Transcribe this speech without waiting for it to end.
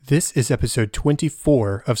This is episode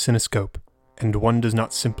 24 of Cinescope, and one does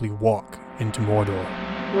not simply walk into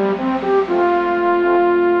Mordor.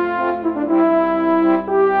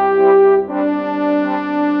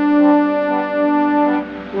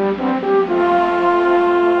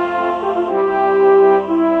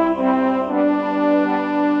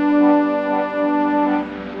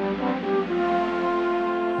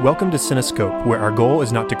 Welcome to Cinescope, where our goal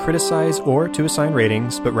is not to criticize or to assign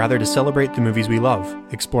ratings, but rather to celebrate the movies we love,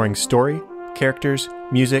 exploring story, characters,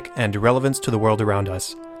 music, and relevance to the world around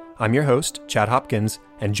us. I'm your host, Chad Hopkins,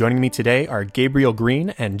 and joining me today are Gabriel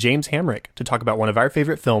Green and James Hamrick to talk about one of our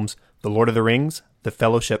favorite films, The Lord of the Rings, The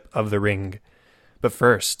Fellowship of the Ring. But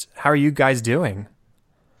first, how are you guys doing?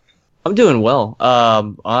 I'm doing well.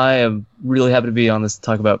 I am really happy to be on this to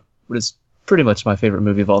talk about what is pretty much my favorite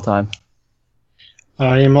movie of all time.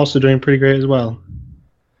 I am also doing pretty great as well.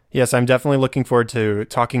 Yes, I'm definitely looking forward to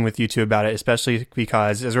talking with you two about it, especially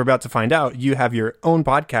because, as we're about to find out, you have your own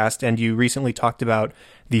podcast and you recently talked about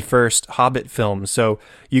the first Hobbit film. So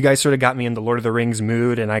you guys sort of got me in the Lord of the Rings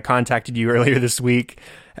mood, and I contacted you earlier this week,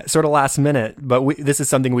 sort of last minute, but this is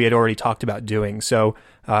something we had already talked about doing. So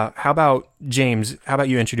how about, James, how about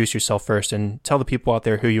you introduce yourself first and tell the people out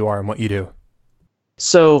there who you are and what you do?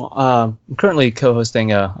 So I'm currently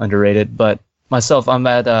co-hosting Underrated, but myself, I'm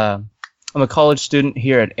a college student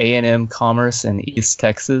here at A&M Commerce in East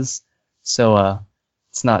Texas, so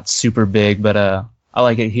it's not super big, but I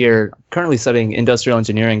like it here. Currently studying industrial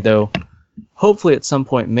engineering, though hopefully at some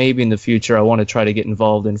point, maybe in the future, I want to try to get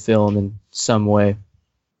involved in film in some way.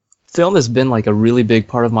 Film has been like a really big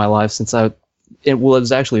part of my life since it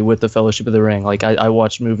was actually with The Fellowship of the Ring. Like I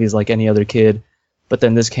watched movies like any other kid, but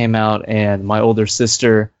then this came out, and my older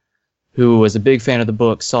sister, who was a big fan of the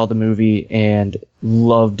book, saw the movie and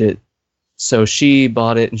loved it. So she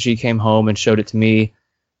bought it and she came home and showed it to me.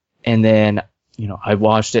 And then, I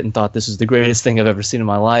watched it and thought this is the greatest thing I've ever seen in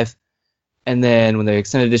my life. And then when the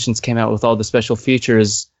extended editions came out with all the special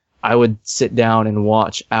features, I would sit down and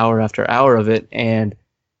watch hour after hour of it. And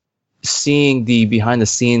seeing the behind the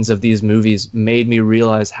scenes of these movies made me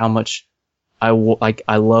realize how much I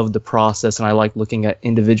love the process, and I like looking at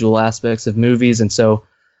individual aspects of movies. And so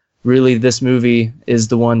really, this movie is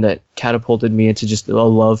the one that catapulted me into just a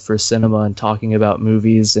love for cinema and talking about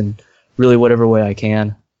movies in really whatever way I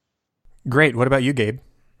can. Great. What about you, Gabe?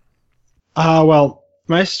 Well,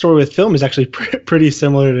 my story with film is actually pretty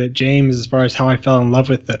similar to James as far as how I fell in love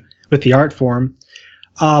with the art form.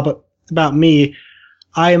 But about me,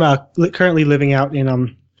 I am currently living out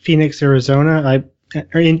in Phoenix, Arizona. I'm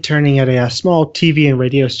interning at a small TV and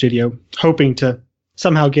radio studio, hoping to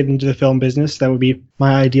somehow get into the film business. That would be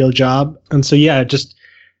my ideal job. And so, I just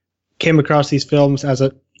came across these films as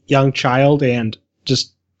a young child and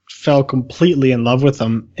just fell completely in love with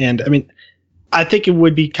them. And I think it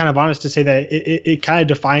would be kind of honest to say that it kind of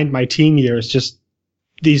defined my teen years, just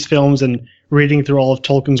these films and reading through all of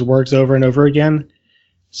Tolkien's works over and over again.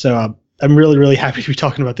 So I'm really, really happy to be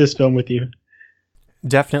talking about this film with you.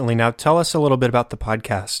 Definitely. Now tell us a little bit about the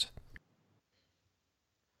podcast.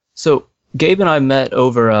 So Gabe and I met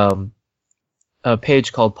over a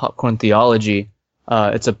page called Popcorn Theology.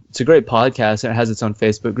 It's a great podcast, and it has its own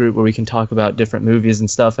Facebook group where we can talk about different movies and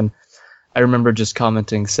stuff. And I remember just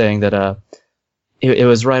commenting, saying that it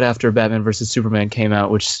was right after Batman vs. Superman came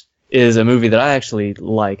out, which is a movie that I actually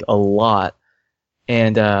like a lot.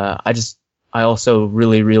 And I also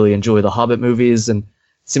really, really enjoy the Hobbit movies, and it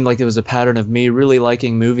seemed like there was a pattern of me really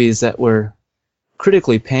liking movies that were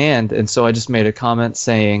critically panned. And so I just made a comment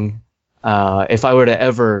saying, if I were to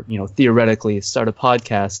ever, theoretically start a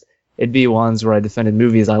podcast, it'd be ones where I defended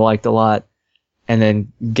movies I liked a lot. And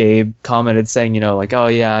then Gabe commented saying, oh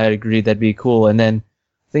yeah, I agree, that'd be cool. And then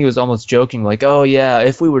I think he was almost joking, like, oh yeah,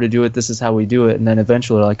 if we were to do it, this is how we do it. And then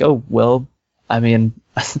eventually like, oh, well, I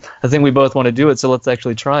think we both want to do it, so let's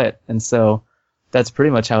actually try it. And so that's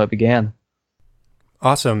pretty much how it began.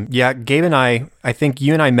 Awesome. Yeah, Gabe and I think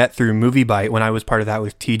you and I met through MovieBite when I was part of that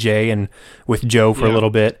with TJ and with Joe for a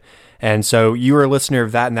little bit. And so you were a listener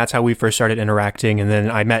of that, and that's how we first started interacting. And then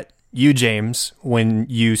I met you, James, when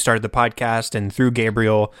you started the podcast, and through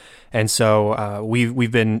Gabriel. And so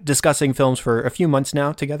we've been discussing films for a few months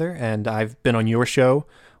now together, and I've been on your show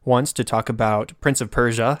once to talk about Prince of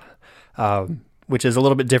Persia, which is a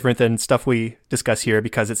little bit different than stuff we discuss here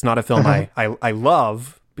because it's not a film I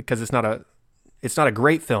love, because it's not a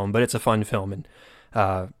great film, but it's a fun film. And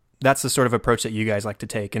that's the sort of approach that you guys like to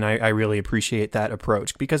take, and I really appreciate that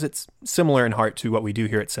approach because it's similar in heart to what we do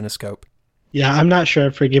here at Cinescope. Yeah, I'm not sure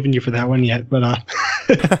I've forgiven you for that one yet, but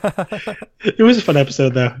it was a fun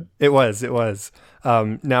episode though. It was. It was.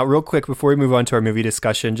 Now, real quick, before we move on to our movie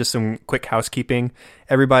discussion, just some quick housekeeping.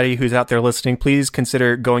 Everybody who's out there listening, please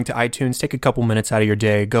consider going to iTunes. Take a couple minutes out of your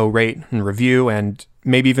day. Go rate and review and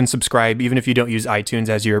maybe even subscribe, even if you don't use iTunes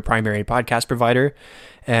as your primary podcast provider.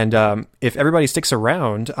 And if everybody sticks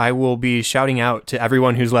around, I will be shouting out to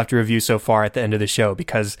everyone who's left a review so far at the end of the show,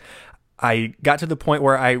 because I got to the point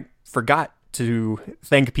where I forgot to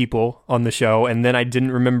thank people on the show, and then I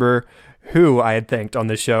didn't remember who I had thanked on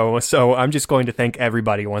the show. So I'm just going to thank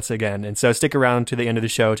everybody once again. And so stick around to the end of the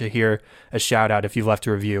show to hear a shout out if you've left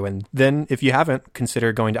a review. And then if you haven't,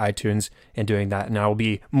 consider going to iTunes and doing that. And I will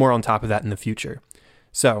be more on top of that in the future.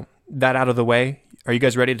 So that out of the way, are you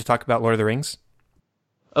guys ready to talk about Lord of the Rings?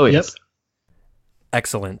 Oh, yes. Yep.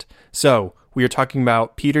 Excellent. So we are talking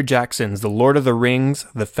about Peter Jackson's The Lord of the Rings,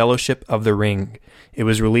 The Fellowship of the Ring. It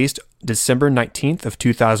was released December 19th of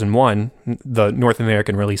 2001, the North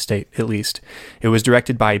American release date, at least. It was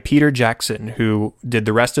directed by Peter Jackson, who did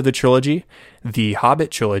the rest of the trilogy, the Hobbit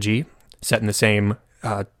trilogy, set in the same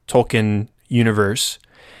Tolkien universe,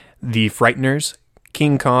 The Frighteners,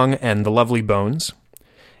 King Kong, and The Lovely Bones.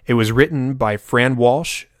 It was written by Fran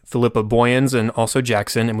Walsh, Philippa Boyens, and also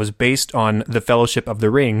Jackson, and was based on The Fellowship of the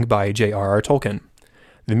Ring by J.R.R. Tolkien.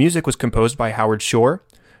 The music was composed by Howard Shore,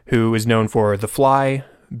 who is known for The Fly,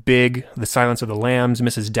 Big, The Silence of the Lambs,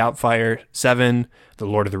 Mrs. Doubtfire, Seven, The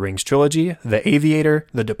Lord of the Rings trilogy, The Aviator,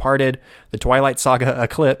 The Departed, The Twilight Saga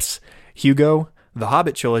Eclipse, Hugo, The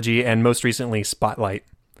Hobbit trilogy, and most recently Spotlight.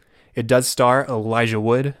 It does star Elijah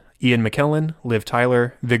Wood, Ian McKellen, Liv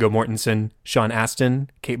Tyler, Viggo Mortensen, Sean Astin,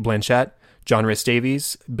 Cate Blanchett, John Rhys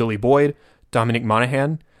Davies, Billy Boyd, Dominic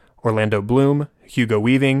Monaghan, Orlando Bloom, Hugo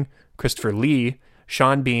Weaving, Christopher Lee,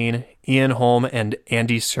 Sean Bean, Ian Holm, and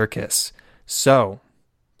Andy Serkis. So,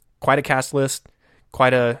 quite a cast list,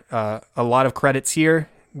 quite a lot of credits here.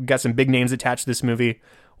 We've got some big names attached to this movie.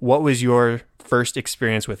 What was your first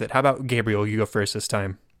experience with it? How about Gabriel? You go first this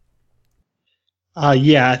time.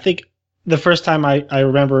 Yeah, I think the first time I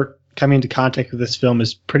remember coming into contact with this film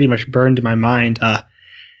is pretty much burned in my mind.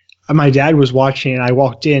 My dad was watching, and I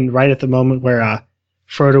walked in right at the moment where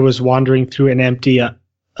Frodo was wandering through an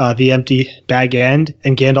the empty Bag End,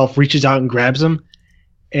 and Gandalf reaches out and grabs him,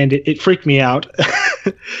 and it freaked me out.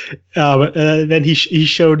 But then he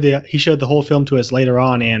showed the whole film to us later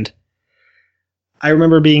on, and I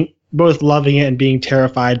remember being both loving it and being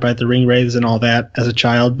terrified by the ring wraiths and all that as a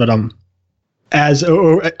child. But as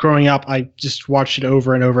growing up, I just watched it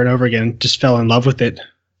over and over and over again, and just fell in love with it.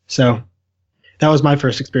 So that was my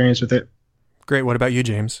first experience with it. Great. What about you,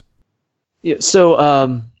 James? Yeah,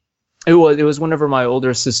 so it was whenever my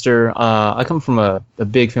older sister. I come from a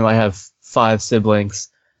big family. I have 5 siblings,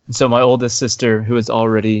 and so my oldest sister, who was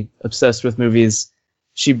already obsessed with movies,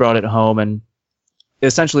 she brought it home and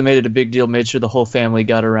essentially made it a big deal. Made sure the whole family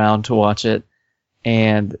got around to watch it,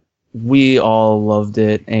 and we all loved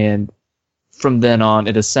it. And from then on,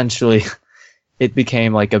 it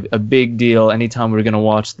became like a big deal. Anytime we were going to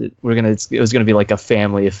watch it, it was going to be like a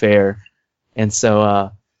family affair. And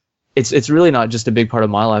so it's really not just a big part of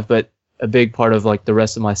my life, but a big part of like the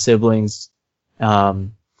rest of my siblings.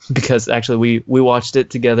 Because actually we watched it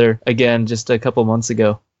together again just a couple months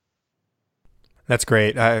ago. That's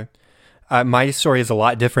great. My story is a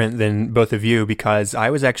lot different than both of you, because I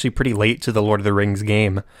was actually pretty late to the Lord of the Rings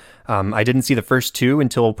game. I didn't see the first 2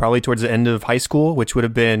 until probably towards the end of high school, which would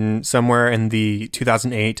have been somewhere in the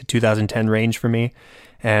 2008 to 2010 range for me.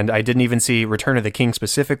 And I didn't even see Return of the King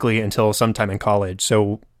specifically until sometime in college.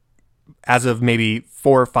 So as of maybe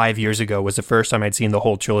 4 or 5 years ago was the first time I'd seen the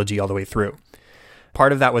whole trilogy all the way through.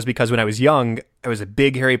 Part of that was because when I was young, I was a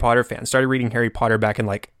big Harry Potter fan. Started reading Harry Potter back in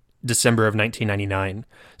like December of 1999.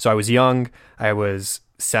 So I was young. I was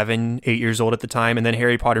 7, 8 years old at the time. And then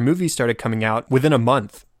Harry Potter movies started coming out within a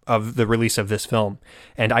month of the release of this film.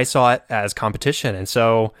 And I saw it as competition. And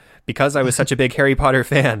so because I was such a big Harry Potter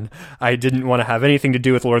fan, I didn't want to have anything to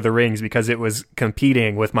do with Lord of the Rings because it was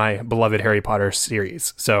competing with my beloved Harry Potter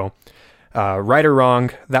series. So right or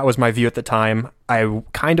wrong, that was my view at the time. I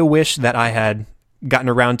kind of wish that I had gotten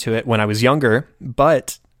around to it when I was younger,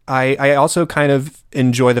 but I also kind of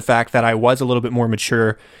enjoy the fact that I was a little bit more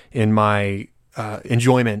mature in my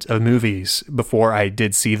enjoyment of movies before I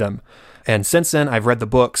did see them. And since then, I've read the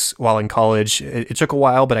books while in college. It took a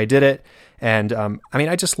while, but I did it. And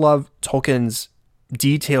I just love Tolkien's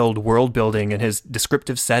detailed world building and his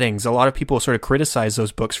descriptive settings. A lot of people sort of criticize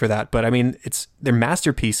those books for that, but they're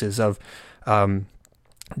masterpieces of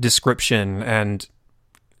description and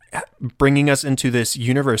bringing us into this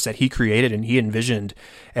universe that he created and he envisioned,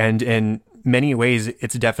 and many ways,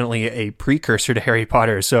 it's definitely a precursor to Harry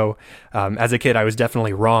Potter. So as a kid, I was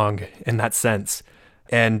definitely wrong in that sense.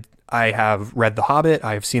 And I have read The Hobbit.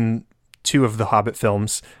 I've seen 2 of the Hobbit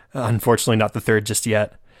films, unfortunately not the 3rd just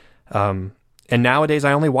yet. And nowadays,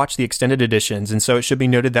 I only watch the extended editions. And so it should be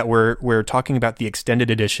noted that we're talking about the extended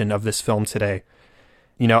edition of this film today.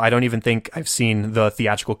 You know, I don't even think I've seen the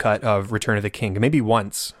theatrical cut of Return of the King, maybe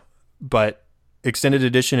once. But extended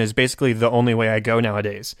edition is basically the only way I go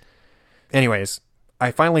nowadays. Anyways,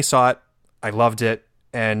 I finally saw it. I loved it.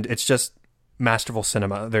 And it's just masterful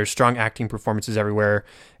cinema. There's strong acting performances everywhere.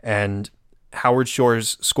 And Howard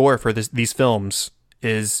Shore's score for these films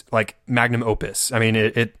is like magnum opus. I mean,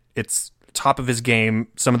 it's top of his game,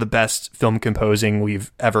 some of the best film composing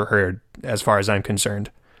we've ever heard, as far as I'm concerned.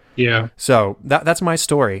 Yeah. So that's my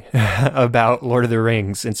story about Lord of the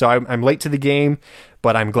Rings. And so I'm late to the game,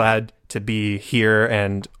 but I'm glad to be here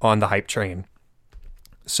and on the hype train.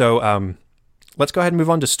 So let's go ahead and move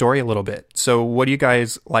on to story a little bit. So what do you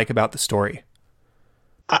guys like about the story?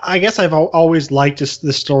 I guess I've always liked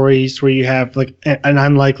the stories where you have like an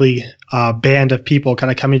unlikely band of people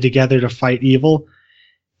kind of coming together to fight evil.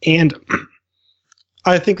 And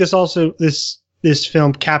I think this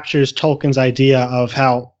film captures Tolkien's idea of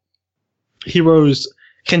how heroes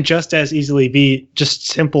can just as easily be just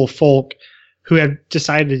simple folk who have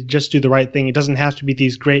decided to just do the right thing. It doesn't have to be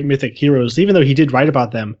these great mythic heroes, even though he did write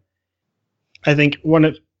about them. I think one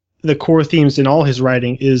of the core themes in all his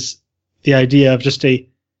writing is the idea of just a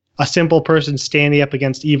simple person standing up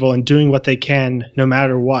against evil and doing what they can no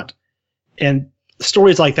matter what. And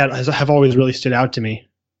stories like that have always really stood out to me.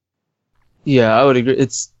 Yeah, I would agree.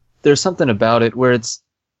 There's something about it where it's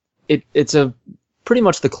a pretty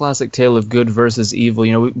much the classic tale of good versus evil.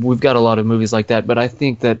 You know, we've got a lot of movies like that, but I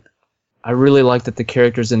think that I really like that the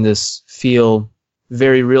characters in this feel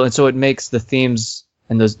very real, and so it makes the themes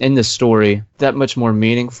and those in the story that much more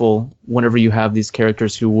meaningful whenever you have these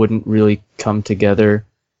characters who wouldn't really come together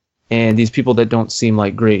and these people that don't seem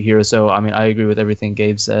like great heroes. So, I mean, I agree with everything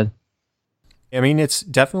Gabe said. I mean, it's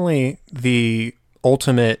definitely the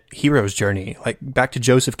ultimate hero's journey. Like back to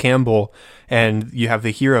Joseph Campbell, and you have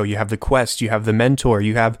the hero, you have the quest, you have the mentor,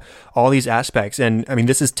 you have all these aspects. And I mean,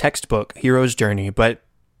 this is textbook hero's journey, but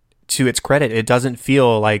to its credit, it doesn't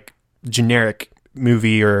feel like generic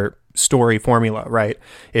movie or story formula, right?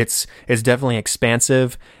 It's definitely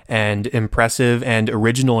expansive and impressive and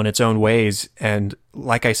original in its own ways. And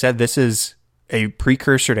like I said, this is a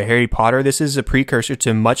precursor to Harry Potter. This is a precursor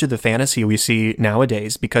to much of the fantasy we see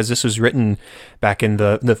nowadays, because this was written back in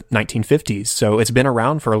the 1950s. So it's been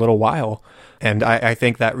around for a little while. And I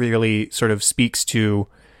think that really sort of speaks to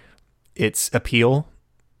its appeal,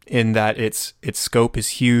 in that its scope is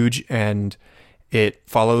huge and it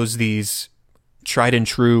follows these tried and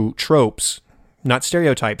true tropes, not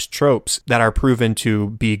stereotypes, tropes that are proven to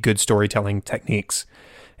be good storytelling techniques.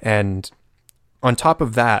 And on top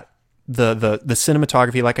of that, the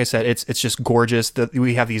cinematography, like I said, it's just gorgeous.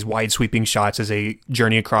 We have these wide sweeping shots as they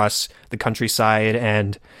journey across the countryside,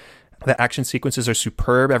 and the action sequences are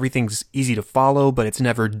superb. Everything's easy to follow, but it's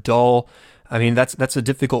never dull. I mean, that's a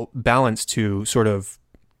difficult balance to sort of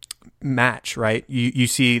match, right? You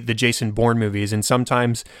see the Jason Bourne movies, and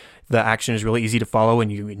sometimes the action is really easy to follow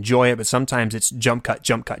and you enjoy it, but sometimes it's jump cut,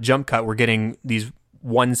 jump cut, jump cut. We're getting these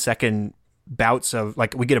 1 second bouts of,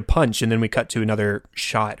 like, we get a punch and then we cut to another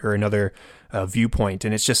shot or another viewpoint,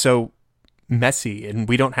 and it's just so messy, and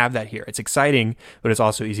we don't have that here. It's exciting, but it's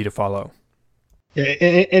also easy to follow. Yeah,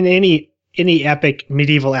 and any epic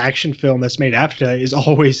medieval action film that's made after that is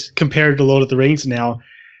always compared to Lord of the Rings now.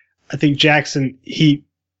 I think Jackson, he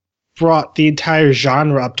brought the entire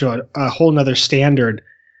genre up to a whole nother standard.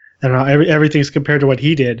 I don't know, everything's compared to what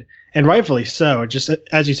he did, and rightfully so. Just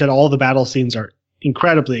as you said, all the battle scenes are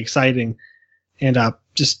incredibly exciting, and about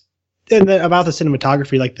the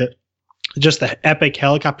cinematography, like the epic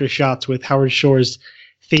helicopter shots with Howard Shore's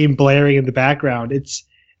theme blaring in the background.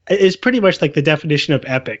 It's pretty much like the definition of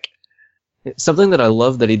epic. Something that I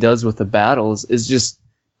love that he does with the battles is just,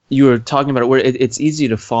 you were talking about it, where it's easy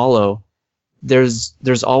to follow.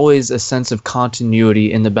 There's always a sense of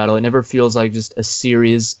continuity in the battle. It never feels like just a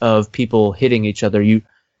series of people hitting each other.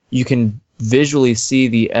 You can visually see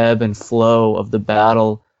the ebb and flow of the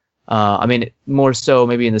battle. I mean, more so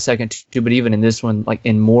maybe in the second two, but even in this one, like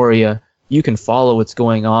in Moria, you can follow what's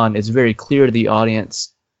going on. It's very clear to the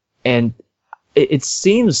audience. And it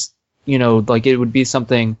seems, like it would be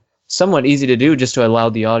something somewhat easy to do just to allow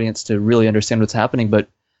the audience to really understand what's happening. But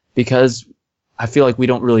because I feel like we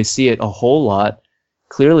don't really see it a whole lot,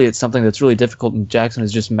 clearly it's something that's really difficult, and Jackson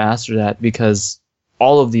has just mastered that, because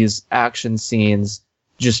all of these action scenes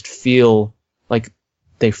just feel like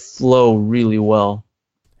they flow really well.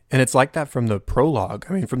 And it's like that from the prologue.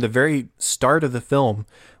 I mean, from the very start of the film,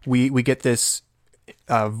 we get this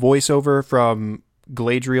voiceover from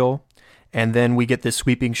Galadriel, and then we get this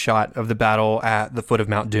sweeping shot of the battle at the foot of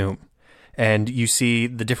Mount Doom. And you see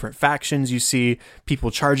the different factions, you see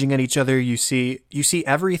people charging at each other, you see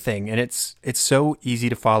everything, and it's so easy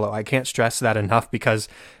to follow. I can't stress that enough, because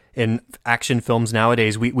in action films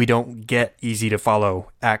nowadays, we don't get easy to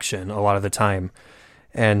follow action a lot of the time.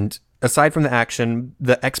 And aside from the action,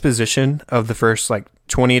 the exposition of the first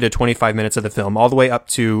 20 to 25 minutes of the film, all the way up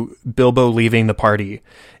to Bilbo leaving the party,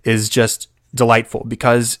 is just delightful,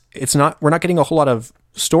 because we're not getting a whole lot of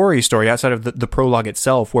story outside of the prologue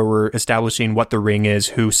itself, where we're establishing what the ring is,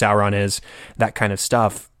 who Sauron is, that kind of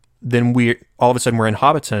stuff. Then all of a sudden we're in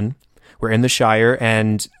Hobbiton, we're in the Shire,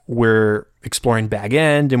 and we're exploring Bag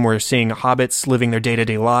End, and we're seeing hobbits living their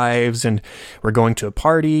day-to-day lives, and we're going to a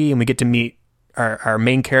party, and we get to meet our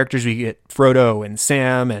main characters. We get Frodo and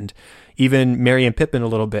Sam, and even Merry and Pippin a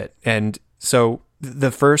little bit. And so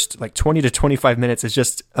the first 20 to 25 minutes is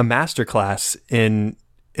just a masterclass in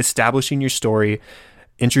establishing your story,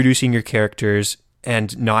 introducing your characters,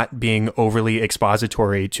 and not being overly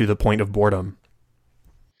expository to the point of boredom.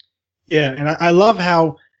 Yeah, and I love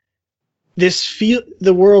how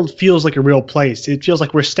the world feels like a real place. It feels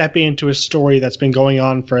like we're stepping into a story that's been going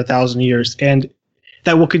on for 1,000 years, and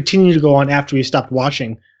that will continue to go on after we stop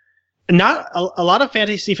watching. Not a lot of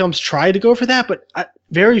fantasy films try to go for that, but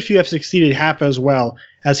very few have succeeded half as well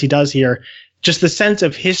as he does here. Just the sense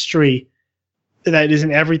of history that is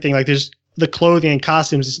in everything. There's the clothing and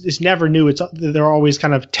costumes is never new. They're always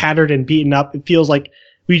kind of tattered and beaten up. It feels like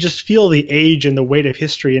we just feel the age and the weight of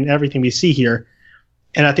history in everything we see here.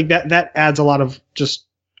 And I think that adds a lot of just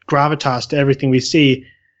gravitas to everything we see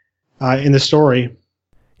in the story.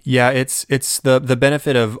 Yeah, it's the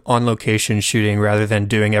benefit of on-location shooting rather than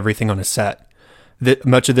doing everything on a set.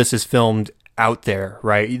 Much of this is filmed out there,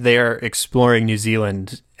 right? They are exploring New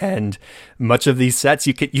Zealand, and much of these sets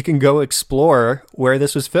you can go explore where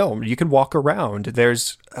this was filmed. You can walk around.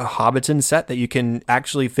 There's a Hobbiton set that you can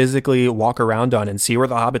actually physically walk around on and see where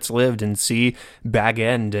the hobbits lived and see Bag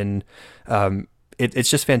End, and it's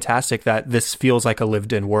just fantastic that this feels like a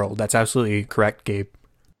lived-in world. That's absolutely correct, Gabe.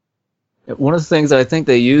 One of the things that I think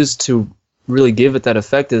they use to really give it that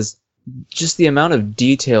effect is just the amount of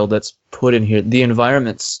detail that's put in here. The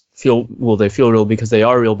environments feel real because they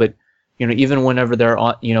are real, but even whenever they're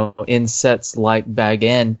on, in sets like Bag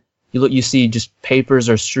End, you see just papers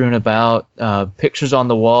are strewn about, pictures on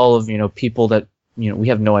the wall of people that we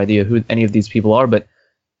have no idea who any of these people are, but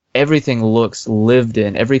everything looks lived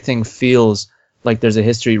in. Everything feels like there's a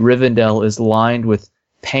history. Rivendell is lined with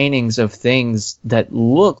paintings of things that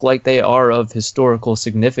look like they are of historical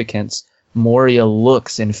significance. Moria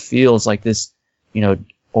looks and feels like this,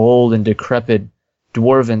 old and decrepit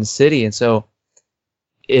dwarven city, and so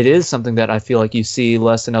it is something that I feel like you see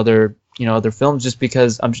less in other films, just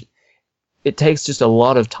because it takes just a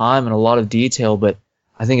lot of time and a lot of detail, but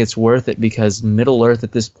I think it's worth it because Middle Earth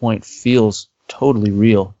at this point feels totally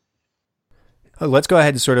real. Let's go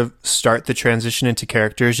ahead and sort of start the transition into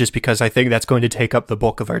characters, just because I think that's going to take up the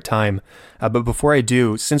bulk of our time. But before I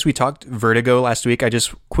do, since we talked Vertigo last week, I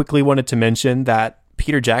just quickly wanted to mention that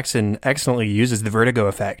Peter Jackson excellently uses the vertigo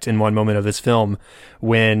effect in one moment of this film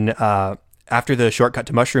when, after the shortcut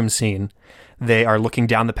to mushroom scene, they are looking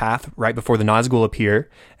down the path right before the Nazgul appear,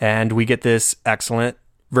 and we get this excellent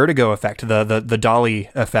vertigo effect, the dolly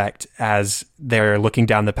effect, as they're looking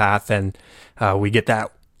down the path, and we get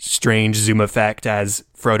that strange zoom effect as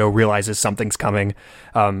Frodo realizes something's coming.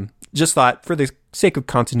 Just thought, for the sake of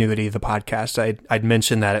continuity of the podcast, I'd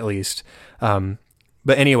mention that at least.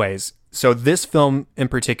 But anyways, so this film in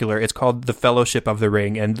particular, it's called The Fellowship of the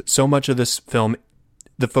Ring, and so much of this film,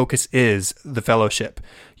 the focus is the Fellowship.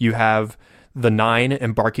 You have the Nine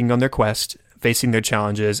embarking on their quest, facing their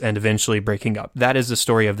challenges, and eventually breaking up. That is the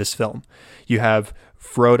story of this film. You have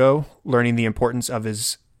Frodo learning the importance of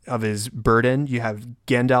his burden. You have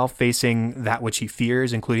Gandalf facing that which he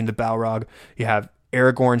fears, including the Balrog. You have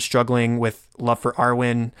Aragorn struggling with love for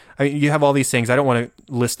Arwen. I mean, you have all these things. I don't want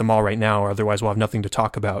to list them all right now, or otherwise we'll have nothing to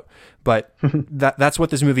talk about. But that's what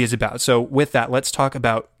this movie is about. So with that, let's talk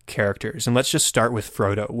about characters, and let's just start with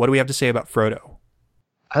Frodo. What do we have to say about Frodo?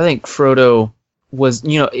 I think Frodo was,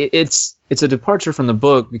 it's a departure from the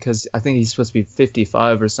book because I think he's supposed to be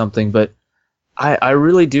 55 or something, but I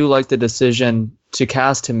really do like the decision to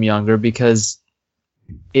cast him younger because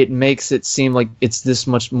it makes it seem like it's this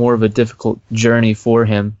much more of a difficult journey for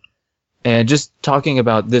him. And just talking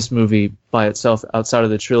about this movie by itself, outside of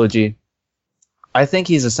the trilogy, I think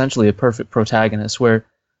he's essentially a perfect protagonist where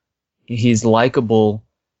he's likable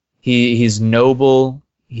He's noble.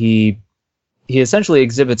 He essentially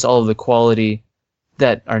exhibits all of the quality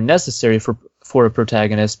that are necessary for a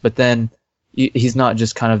protagonist, but then he's not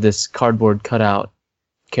just kind of this cardboard cutout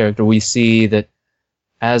character. We see that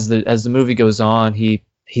as the movie goes on, he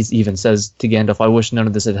even says to Gandalf, "I wish none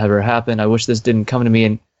of this had ever happened. I wish this didn't come to me."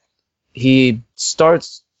 And he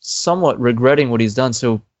starts somewhat regretting what he's done,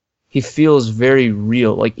 so he feels very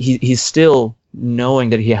real. Like he's still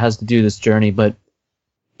knowing that he has to do this journey, but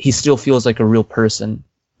he still feels like a real person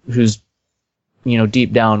who's,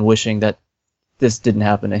 deep down wishing that this didn't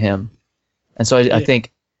happen to him. And so I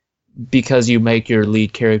think because you make your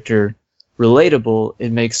lead character relatable,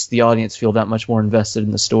 it makes the audience feel that much more invested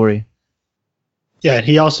in the story. Yeah, and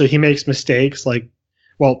he makes mistakes,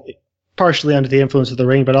 partially under the influence of the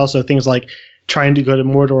ring, but also things like trying to go to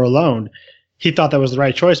Mordor alone. He thought that was the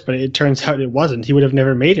right choice, but it turns out it wasn't. He would have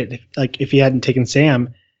never made it if he hadn't taken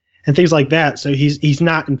Sam, and things like that. So he's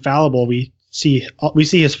not infallible. We see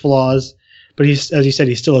his flaws, but as you said,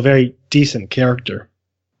 he's still a very decent character.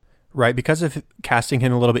 Right, because of casting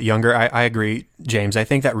him a little bit younger, I agree, James. I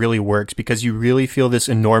think that really works because you really feel this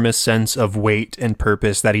enormous sense of weight and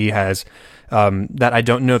purpose that he has, that I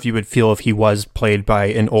don't know if you would feel if he was played by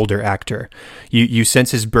an older actor. You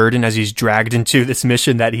sense his burden as he's dragged into this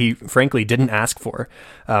mission that he frankly didn't ask for.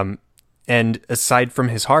 And aside from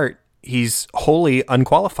his heart, he's wholly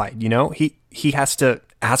unqualified. He has to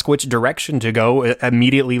ask which direction to go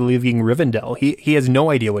immediately leaving Rivendell. He has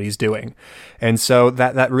no idea what he's doing. And so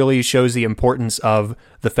that really shows the importance of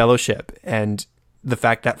the Fellowship and the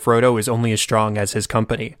fact that Frodo is only as strong as his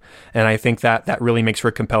company. And I think that really makes for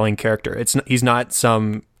a compelling character. He's not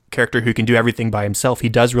some character who can do everything by himself. He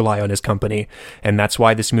does rely on his company. And that's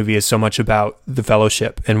why this movie is so much about the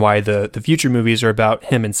Fellowship and why the future movies are about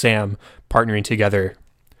him and Sam partnering together.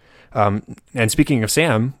 And speaking of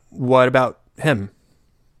Sam, what about him?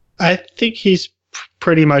 I think he's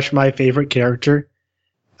pretty much my favorite character.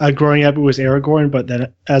 Growing up, it was Aragorn, but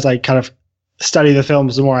then as I kind of study the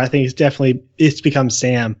films more, I think it's become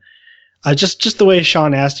Sam. Just the way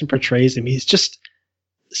Sean Astin portrays him, he's just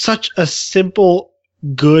such a simple,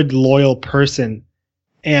 good, loyal person,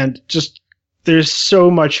 and just there's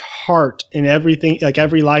so much heart in everything, like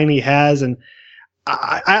every line he has, and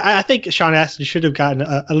I think Sean Astin should have gotten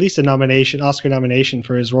at least a Oscar nomination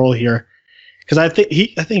for his role here. Because I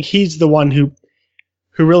think he's the one who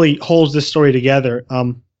really holds this story together.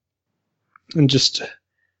 And just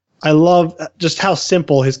I love just how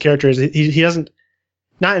simple his character is. He doesn't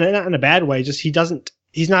not in a bad way. Just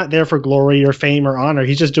he's not there for glory or fame or honor.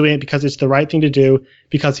 He's just doing it because it's the right thing to do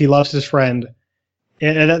because he loves his friend.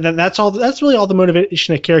 And that's all. That's really all the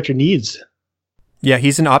motivation a character needs. Yeah,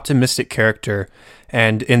 he's an optimistic character,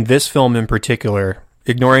 and in this film in particular,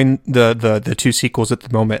 ignoring the two sequels at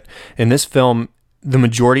the moment, in this film, the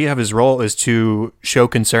majority of his role is to show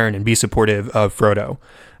concern and be supportive of Frodo.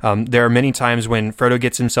 There are many times when Frodo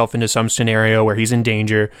gets himself into some scenario where he's in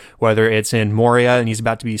danger, whether it's in Moria and he's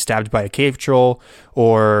about to be stabbed by a cave troll,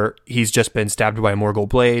 or he's just been stabbed by a Morgul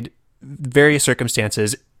blade. Various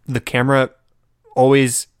circumstances, the camera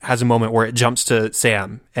always has a moment where it jumps to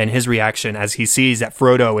Sam and his reaction as he sees that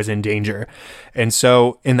Frodo is in danger. And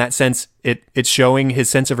so in that sense, it's showing his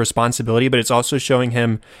sense of responsibility, but it's also showing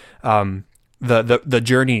him the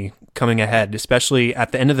journey coming ahead, especially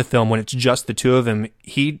at the end of the film when it's just the two of them.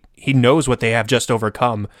 He knows what they have just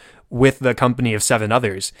overcome with the company of 7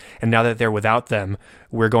 others. And now that they're without them,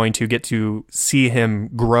 we're going to get to see him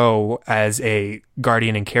grow as a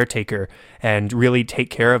guardian and caretaker and really take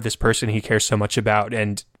care of this person he cares so much about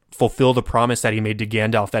and fulfill the promise that he made to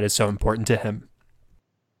Gandalf that is so important to him.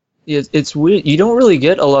 It's weird. You don't really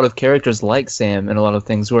get a lot of characters like Sam in a lot of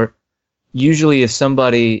things, where usually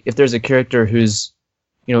if there's a character whose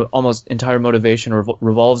almost entire motivation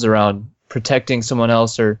revolves around protecting someone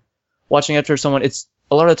else or watching after someone,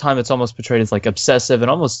 a lot of the time it's almost portrayed as like obsessive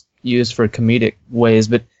and almost used for comedic ways.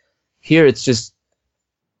 But here it's just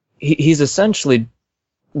he's essentially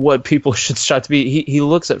what people should strive to be. He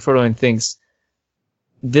looks at Frodo and thinks,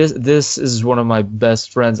 this is one of my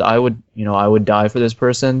best friends. I would die for this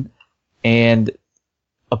person. And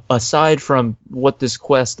aside from what this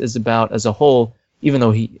quest is about as a whole, even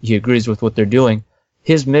though he agrees with what they're doing,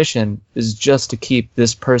 his mission is just to keep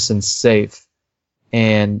this person safe.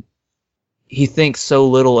 And he thinks so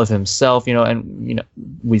little of himself, and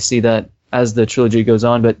we see that as the trilogy goes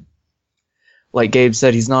on. But like Gabe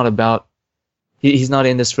said, he's not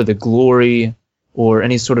in this for the glory or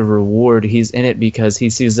any sort of reward. He's in it because he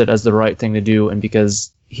sees it as the right thing to do, and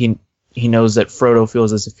because he knows that Frodo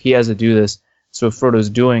feels as if he has to do this. So if Frodo's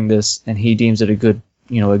doing this and he deems it a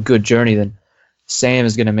good journey, then Sam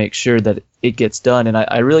is going to make sure that it gets done. And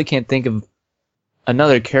I really can't think of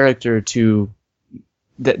another character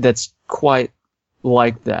that's quite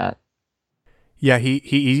like that. Yeah,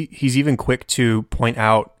 he's even quick to point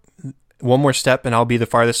out, one more step and I'll be the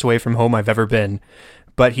farthest away from home I've ever been.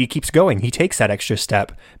 But he keeps going. He takes that extra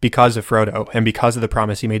step because of Frodo and because of the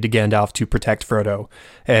promise he made to Gandalf to protect Frodo.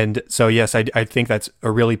 And so, yes, I think that's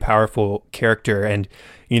a really powerful character. And,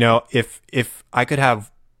 you know, if I could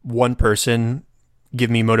have one person give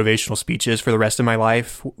me motivational speeches for the rest of my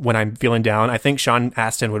life when I'm feeling down, I think Sean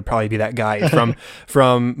Astin would probably be that guy.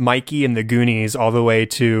 From Mikey and the Goonies all the way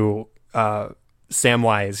to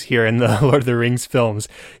Samwise here in the Lord of the Rings films.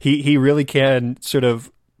 He really can sort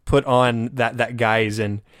of put on that guise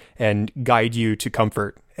and guide you to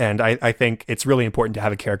comfort. And I think it's really important to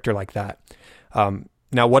have a character like that.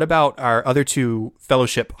 Now, what about our other two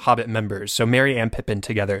Fellowship Hobbit members? So Merry and Pippin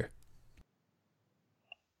together.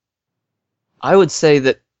 I would say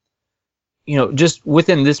that, you know, just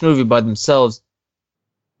within this movie by themselves,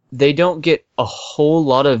 they don't get a whole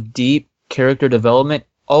lot of deep character development,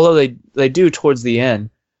 although they do towards the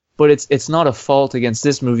end. But it's not a fault against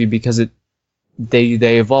this movie because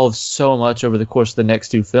they evolve so much over the course of the next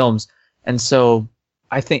two films. And so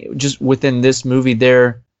I think just within this movie,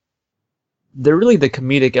 they're really the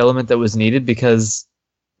comedic element that was needed, because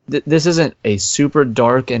this isn't a super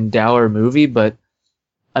dark and dour movie, but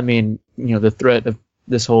I mean, you know, the threat of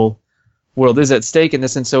this whole world is at stake in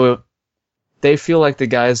this. And so they feel like the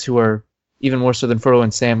guys who are, even more so than Frodo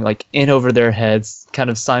and Sam, like in over their heads, kind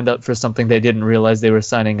of signed up for something they didn't realize they were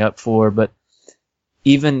signing up for. But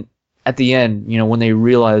even at the end, you know, when they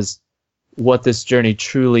realize what this journey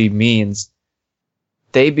truly means,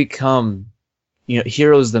 they become, you know,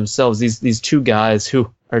 heroes themselves. These two guys who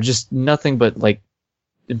are just nothing but like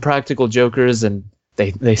impractical jokers, and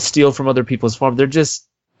they steal from other people's farm. They're just,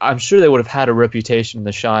 I'm sure they would have had a reputation in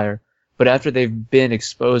the Shire, but after they've been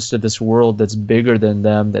exposed to this world that's bigger than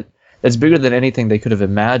them, that's bigger than anything they could have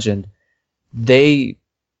imagined, they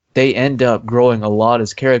end up growing a lot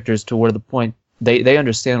as characters to where the point they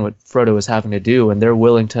understand what Frodo is having to do, and they're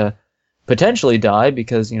willing to potentially die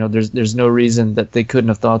because, you know, there's no reason that they couldn't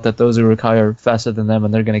have thought that those Uruk-hai are faster than them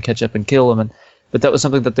and they're going to catch up and kill them. But that was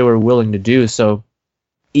something that they were willing to do. So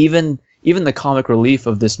even the comic relief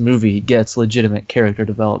of this movie gets legitimate character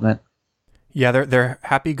development. Yeah, they're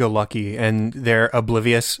happy-go-lucky and they're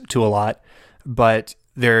oblivious to a lot, but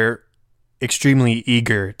they're extremely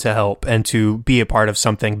eager to help and to be a part of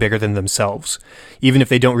something bigger than themselves, even if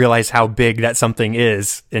they don't realize how big that something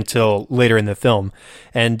is until later in the film.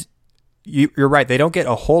 And you're right, they don't get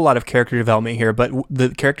a whole lot of character development here, but the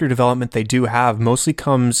character development they do have mostly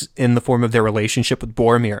comes in the form of their relationship with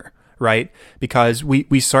Boromir, right? Because we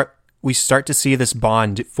start to see this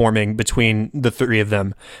bond forming between the three of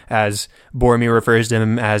them, as Boromir refers to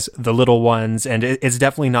them as the little ones, and it's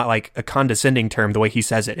definitely not like a condescending term the way he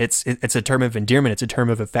says it. It's a term of endearment. It's a term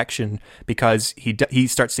of affection, because he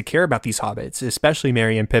starts to care about these hobbits, especially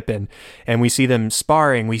Merry and Pippin, and we see them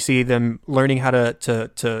sparring. We see them learning how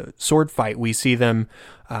to sword fight. We see them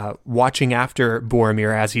watching after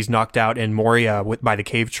Boromir as he's knocked out in Moria by the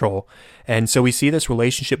cave troll. And so we see this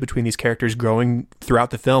relationship between these characters growing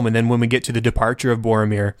throughout the film. And then when we get to the departure of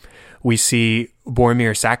Boromir, we see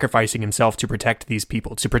Boromir sacrificing himself to protect these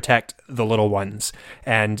people, to protect the little ones.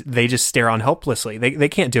 And they just stare on helplessly. They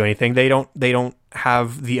can't do anything. They don't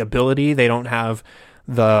have the ability. They don't have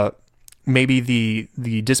the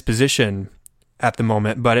disposition at the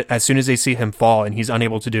moment. But as soon as they see him fall and he's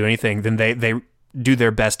unable to do anything, then they do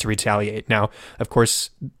their best to retaliate. Now, of course,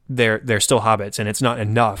 they're still hobbits, and it's not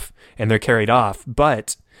enough, and they're carried off.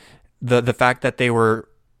 But the fact that they were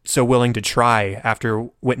so willing to try after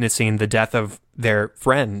witnessing the death of their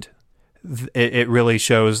friend, it really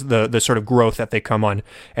shows the sort of growth that they come on,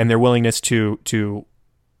 and their willingness to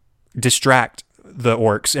distract the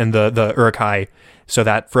orcs and the Uruk-hai so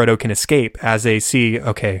that Frodo can escape, as they see,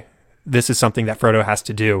 okay, this is something that Frodo has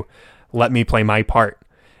to do. Let me play my part.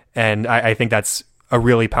 And I think that's a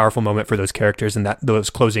really powerful moment for those characters and those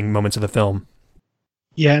closing moments of the film.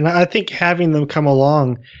 Yeah, and I think having them come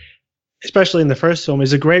along, especially in the first film,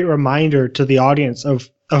 is a great reminder to the audience of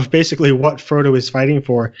basically what Frodo is fighting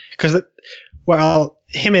for. Because while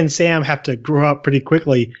him and Sam have to grow up pretty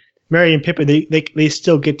quickly, Merry and Pippin, they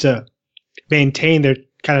still get to maintain their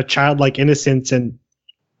kind of childlike innocence and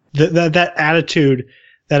that attitude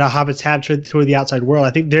that hobbits have toward the outside world. I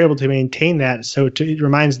think they're able to maintain that. So it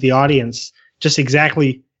reminds the audience just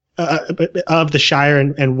exactly of the Shire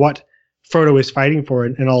and what Frodo is fighting for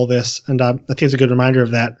in all this. And I think it's a good reminder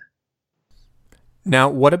of that. Now,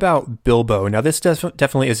 what about Bilbo? Now, this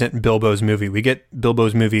definitely isn't Bilbo's movie. We get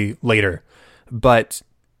Bilbo's movie later. but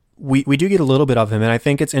we do get a little bit of him, and I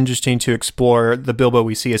think it's interesting to explore the Bilbo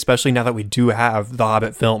we see, especially now that we do have the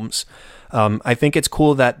Hobbit films. I think it's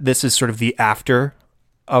cool that this is sort of the after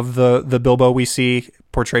of the Bilbo we see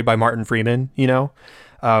portrayed by Martin Freeman, you know?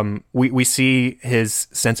 We see his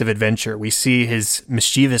sense of adventure. We see his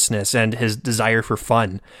mischievousness and his desire for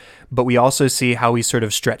fun. But we also see how he's sort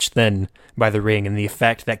of stretched thin by the ring and the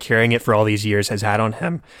effect that carrying it for all these years has had on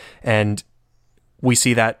him. And we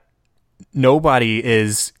see that nobody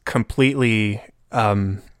is completely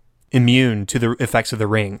immune to the effects of the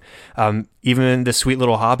ring. Even the sweet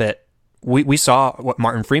little hobbit, we saw what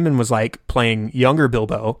Martin Freeman was like playing younger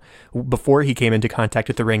Bilbo before he came into contact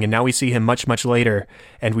with the ring, and now we see him much, much later,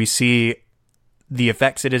 and we see the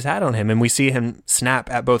effects it has had on him, and we see him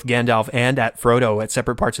snap at both Gandalf and at Frodo at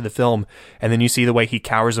separate parts of the film, and then you see the way he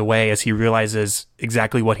cowers away as he realizes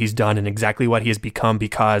exactly what he's done and exactly what he has become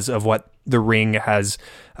because of what the ring has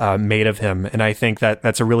made of him. And I think that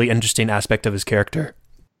that's a really interesting aspect of his character.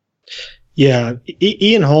 Yeah,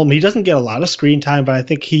 Ian Holm, he doesn't get a lot of screen time, but I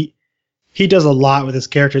think he does a lot with his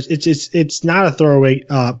characters. It's not a throwaway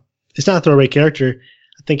character.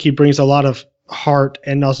 I think he brings a lot of heart,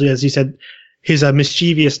 and also, as you said, his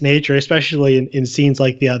mischievous nature, especially in scenes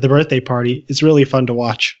like the birthday party. It's really fun to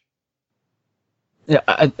watch. Yeah,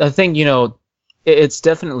 I think, you know, it's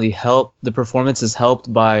definitely helped. The performance is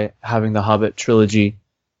helped by having the Hobbit trilogy,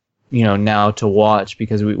 you know, now to watch,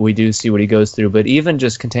 because we do see what he goes through. But even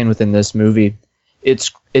just contained within this movie,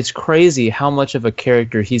 it's crazy how much of a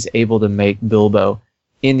character he's able to make Bilbo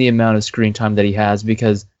in the amount of screen time that he has.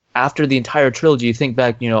 Because after the entire trilogy, you think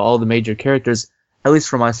back, you know, all the major characters. At least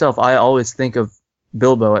for myself, I always think of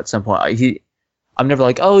Bilbo at some point. I'm never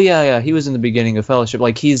like, oh yeah, he was in the beginning of Fellowship.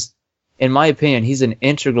 Like, he's, in my opinion, he's an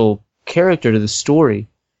integral character to the story.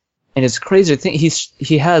 And it's crazy to think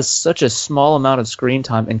he has such a small amount of screen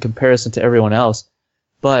time in comparison to everyone else.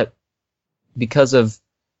 But because of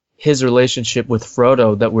his relationship with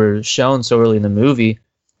Frodo that we're shown so early in the movie,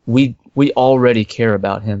 we already care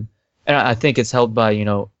about him. And I think it's helped by, you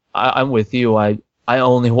know, I'm with you. I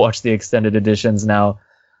only watch the extended editions now.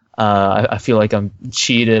 I feel like I'm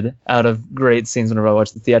cheated out of great scenes whenever I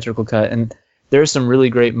watch the theatrical cut. And there are some really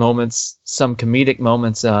great moments, some comedic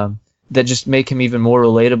moments that just make him even more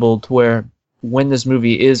relatable, to where when this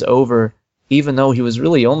movie is over, even though he was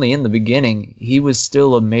really only in the beginning, he was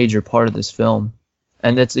still a major part of this film.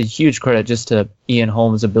 And that's a huge credit just to Ian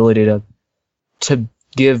Holm's ability to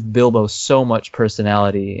give Bilbo so much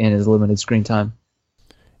personality in his limited screen time.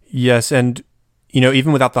 Yes, and you know,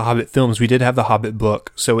 even without the Hobbit films, we did have the Hobbit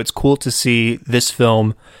book. So it's cool to see this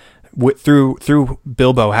film through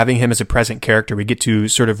Bilbo, having him as a present character. We get to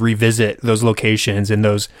sort of revisit those locations and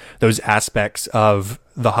those aspects of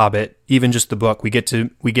the Hobbit. Even just the book, we get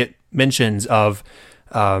mentions of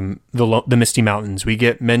the Misty Mountains. We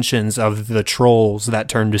get mentions of the trolls that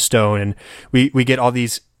turned to stone, and we get all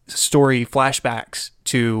these story flashbacks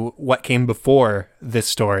to what came before this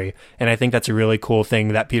story. And I think that's a really cool thing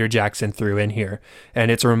that Peter Jackson threw in here.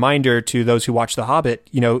 And it's a reminder to those who watch The Hobbit,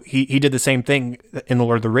 you know, he did the same thing in The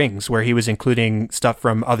Lord of the Rings, where he was including stuff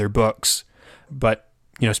from other books. But,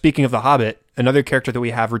 you know, speaking of The Hobbit, another character that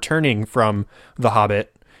we have returning from The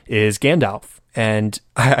Hobbit is Gandalf. And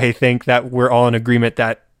I think that we're all in agreement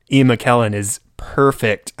that Ian McKellen is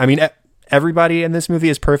perfect. I mean, everybody in this movie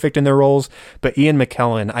is perfect in their roles, but Ian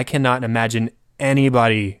McKellen, I cannot imagine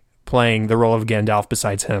anybody playing the role of Gandalf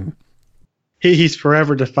besides him. He's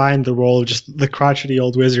forever defined the role of just the crotchety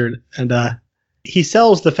old wizard, and he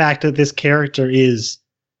sells the fact that this character is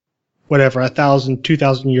whatever 1,000,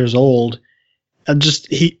 2,000 years old, and just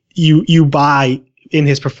you buy in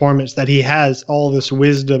his performance that he has all this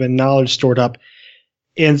wisdom and knowledge stored up,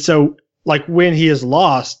 and so like when he is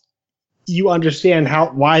lost, you understand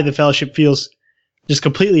why the Fellowship feels just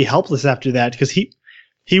completely helpless after that, because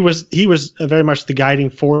he was very much the guiding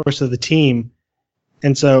force of the team,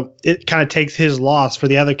 and so it kind of takes his loss for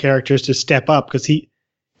the other characters to step up, because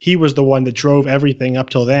he was the one that drove everything up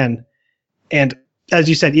till then. And as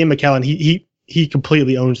you said, Ian McKellen, he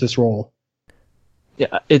completely owns this role.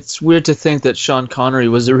 Yeah, it's weird to think that Sean Connery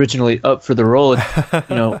was originally up for the role.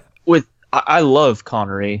 You know, I love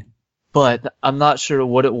Connery, but I'm not sure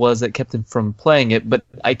what it was that kept him from playing it, but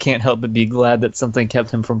I can't help but be glad that something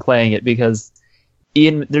kept him from playing it, because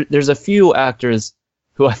there's a few actors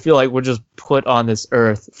who I feel like were just put on this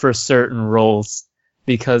earth for certain roles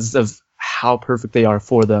because of how perfect they are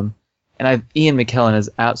for them. And Ian McKellen is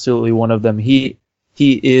absolutely one of them. He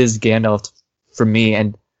is Gandalf for me,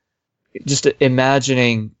 and just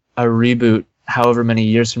imagining a reboot however many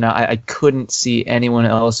years from now, I couldn't see anyone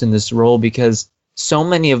else in this role, because so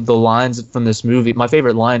many of the lines from this movie, my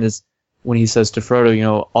favorite line is, when he says to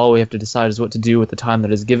Frodo, all we have to decide is what to do with the time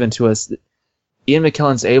that is given to us. Ian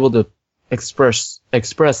McKellen's able to express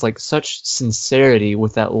like such sincerity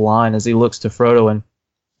with that line as he looks to Frodo, and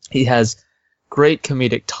he has great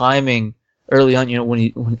comedic timing early on.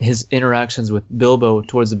 When his interactions with Bilbo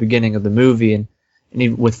towards the beginning of the movie, and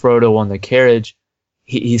even with Frodo on the carriage,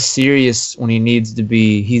 he's serious when he needs to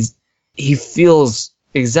be. He feels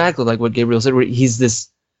exactly like what Gabriel said, where he's this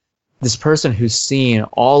person who's seen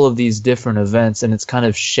all of these different events, and it's kind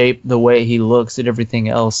of shaped the way he looks at everything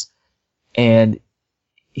else. And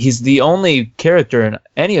he's the only character in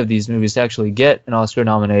any of these movies to actually get an Oscar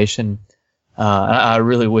nomination. I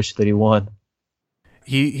really wish that he won.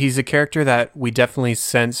 He's a character that we definitely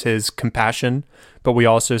sense his compassion, but we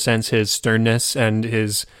also sense his sternness and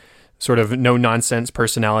his sort of no-nonsense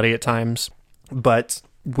personality at times. But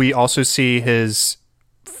we also see his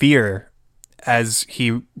fear as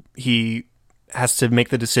he has to make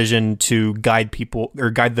the decision to guide people or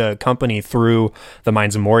guide the company through the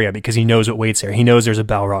Mines of Moria because he knows what waits there. He knows there's a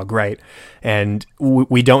Balrog, right? And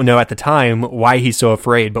we don't know at the time why he's so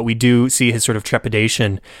afraid, but we do see his sort of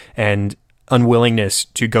trepidation and unwillingness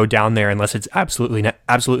to go down there unless it's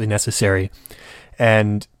absolutely necessary.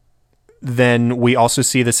 And then we also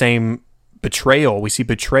see the same betrayal. We see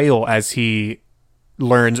betrayal as he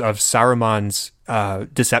learns of Saruman's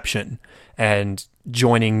deception and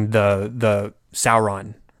joining the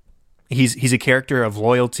Sauron. He's a character of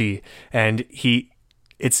loyalty, and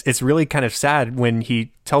it's really kind of sad when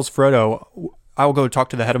he tells Frodo, "I'll go talk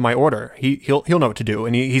to the head of my order. He'll know what to do,"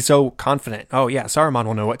 and he's so confident. Oh yeah, Saruman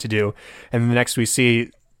will know what to do. And the next we see,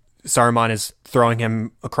 Saruman is throwing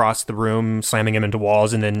him across the room, slamming him into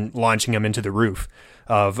walls, and then launching him into the roof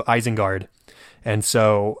of Isengard. And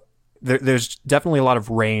so there's definitely a lot of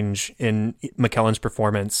range in McKellen's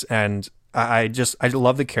performance, and I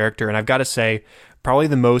love the character. And I've got to say, probably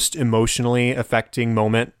the most emotionally affecting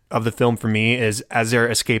moment of the film for me is as they're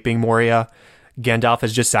escaping Moria. Gandalf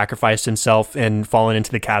has just sacrificed himself and fallen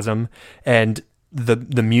into the chasm, and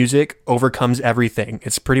the music overcomes everything.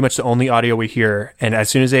 It's pretty much the only audio we hear, and as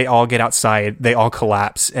soon as they all get outside, they all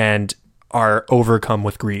collapse and are overcome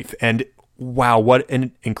with grief. And wow, what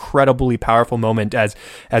an incredibly powerful moment as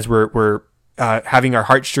we're having our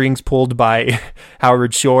heartstrings pulled by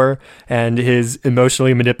Howard Shore and his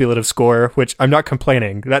emotionally manipulative score, which I'm not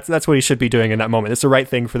complaining. That's what he should be doing in that moment. It's the right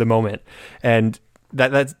thing for the moment. And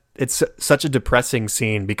it's such a depressing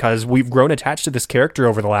scene because we've grown attached to this character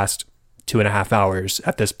over the last 2.5 hours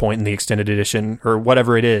at this point in the extended edition or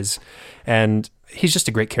whatever it is. And he's just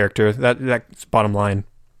a great character. That's bottom line.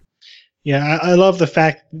 Yeah, I love the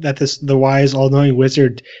fact that the wise, all-knowing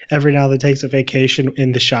wizard every now and then takes a vacation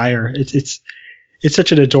in the Shire. It's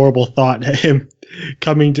such an adorable thought, him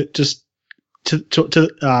coming to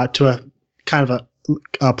a kind of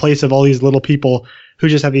a place of all these little people who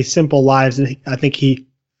just have these simple lives, and I think he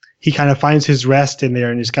kind of finds his rest in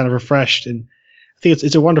there and is kind of refreshed. And I think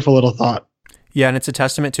it's a wonderful little thought. Yeah, and it's a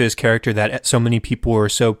testament to his character that so many people were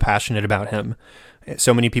so passionate about him.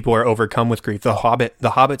 So many people are overcome with grief. The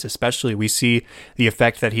hobbits especially, we see the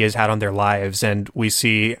effect that he has had on their lives, and we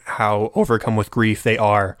see how overcome with grief they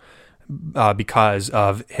are because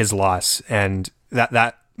of his loss. And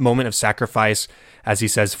that moment of sacrifice, as he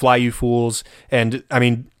says, "Fly, you fools." And I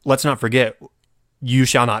mean, let's not forget, "You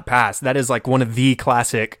shall not pass." That is like one of the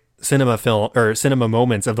classic cinema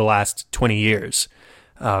moments of the last 20 years.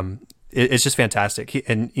 It's just fantastic.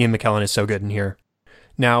 And Ian McKellen is so good in here.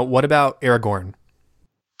 Now, what about Aragorn?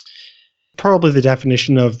 Probably the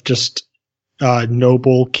definition of just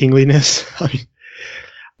noble kingliness. I mean,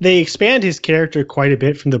 they expand his character quite a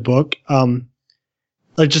bit from the book.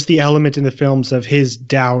 Like just the element in the films of his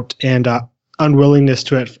doubt and unwillingness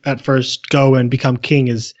to at first go and become king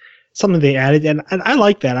is something they added, and I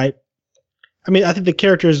like that. I mean, I think the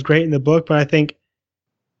character is great in the book, but I think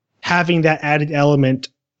having that added element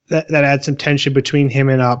that adds some tension between him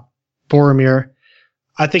and Boromir,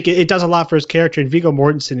 I think it does a lot for his character. And Viggo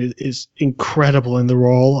Mortensen is incredible in the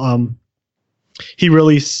role. He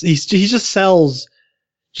just sells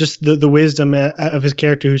just the wisdom of his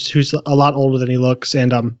character, who's a lot older than he looks,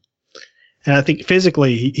 and I think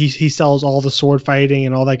physically he sells all the sword fighting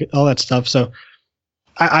and all that stuff. So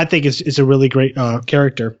I think it's a really great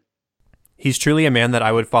character. He's truly a man that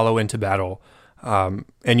I would follow into battle. And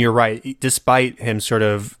you're right, despite him sort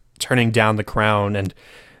of turning down the crown and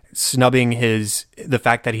snubbing the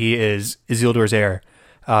fact that he is Isildur's heir,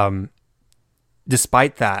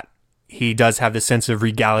 despite that, he does have this sense of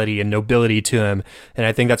regality and nobility to him. And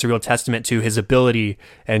I think that's a real testament to his ability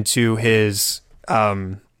and to his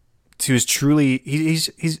truly,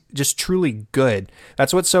 he's just truly good.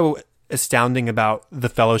 That's what's so astounding about the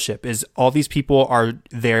Fellowship is all these people are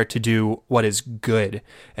there to do what is good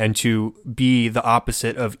and to be the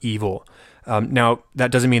opposite of evil. Now,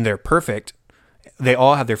 that doesn't mean they're perfect. They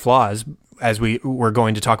all have their flaws, as we're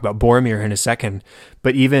going to talk about Boromir in a second.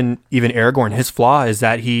 But even Aragorn, his flaw is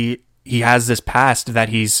that he has this past that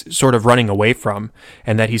he's sort of running away from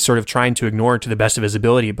and that he's sort of trying to ignore to the best of his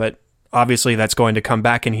ability. But obviously that's going to come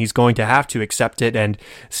back and he's going to have to accept it and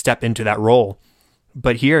step into that role.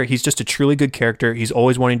 But here, he's just a truly good character. He's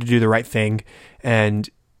always wanting to do the right thing. And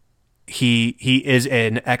he is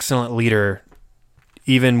an excellent leader.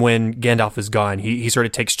 Even when Gandalf is gone, he sort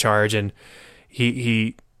of takes charge, and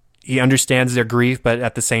he understands their grief, but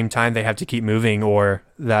at the same time, they have to keep moving, or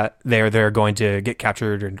that they're going to get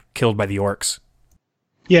captured and killed by the orcs.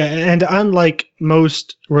 Yeah, and unlike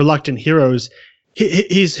most reluctant heroes,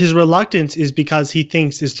 his reluctance is because he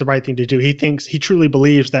thinks it's the right thing to do. He truly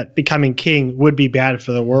believes that becoming king would be bad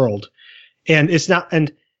for the world, and he's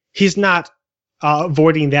not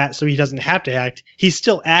avoiding that so he doesn't have to act. He's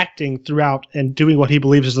still acting throughout and doing what he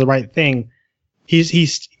believes is the right thing.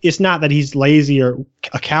 It's not that he's lazy or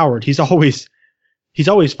a coward. He's always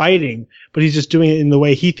fighting, but he's just doing it in the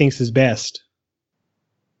way he thinks is best.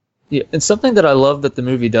 Yeah, and something that I love that the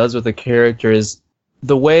movie does with the character is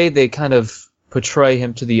the way they kind of portray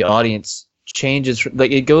him to the audience changes.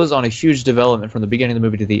 Like, it goes on a huge development from the beginning of the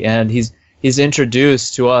movie to the end. He's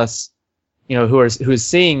introduced to us, who is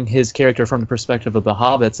seeing his character from the perspective of the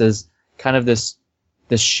hobbits as kind of this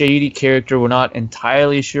shady character. We're not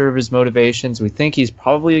entirely sure of his motivations. We think he's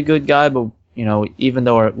probably a good guy, but even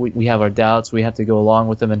though we have our doubts, we have to go along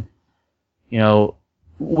with him. And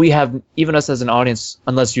we have, even us as an audience,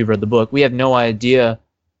 unless you've read the book, we have no idea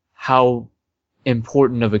how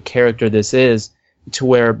important of a character this is, to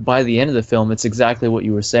where by the end of the film, it's exactly what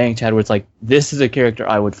you were saying, Chad, where it's like, this is a character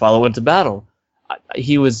I would follow into battle.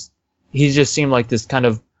 He just seemed like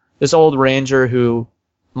this old ranger who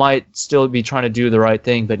might still be trying to do the right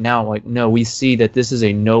thing, but now, like, no, we see that this is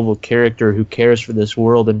a noble character who cares for this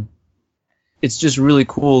world, and it's just really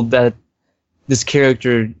cool that this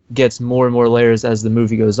character gets more and more layers as the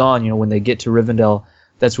movie goes on. When they get to Rivendell,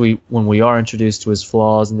 that's when we are introduced to his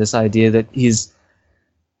flaws and this idea that he's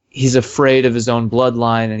afraid of his own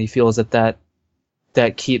bloodline, and he feels that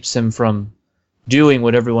keeps him from doing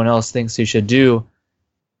what everyone else thinks he should do,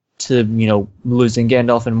 to losing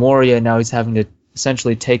Gandalf and Moria. Now he's having to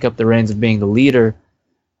essentially take up the reins of being the leader.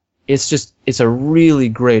 It's a really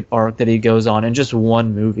great arc that he goes on in just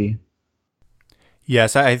one movie.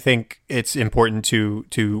 Yes, I think it's important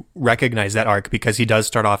to recognize that arc, because he does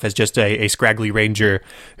start off as just a scraggly ranger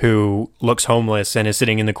who looks homeless and is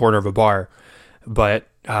sitting in the corner of a bar. But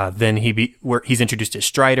then he's introduced as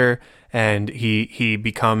Strider, and he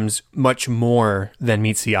becomes much more than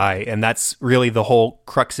meets the eye. And that's really the whole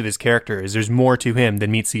crux of his character, is there's more to him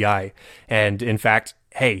than meets the eye. And in fact,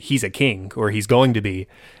 hey, he's a king, or he's going to be.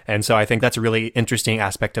 And so I think that's a really interesting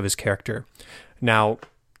aspect of his character. Now,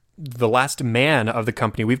 the last man of the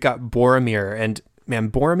company, we've got Boromir. And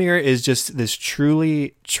man, Boromir is just this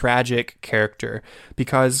truly tragic character,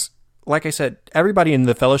 because, like I said, everybody in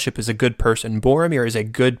the Fellowship is a good person. Boromir is a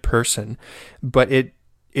good person, but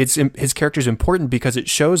his character is important because it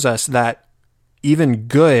shows us that even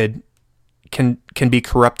good can be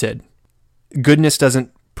corrupted. Goodness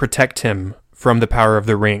doesn't protect him from the power of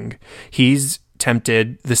the ring. He's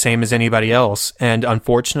tempted the same as anybody else, and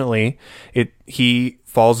unfortunately, he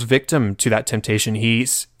falls victim to that temptation.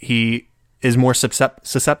 He is more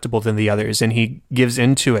susceptible than the others, and he gives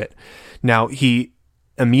into it. Now, he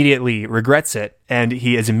immediately regrets it, and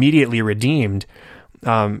he is immediately redeemed.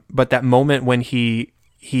 But that moment when he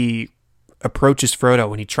approaches Frodo,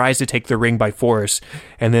 when he tries to take the ring by force,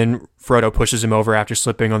 and then Frodo pushes him over after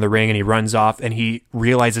slipping on the ring, and he runs off, and he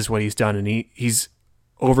realizes what he's done, and he's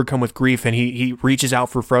overcome with grief, and he reaches out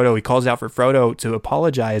for Frodo. He calls out for Frodo to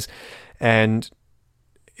apologize, and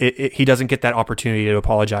he doesn't get that opportunity to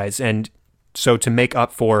apologize. And so, to make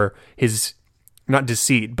up for his, not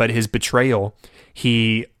deceit, but his betrayal,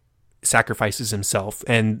 he sacrifices himself,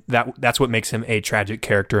 and that's what makes him a tragic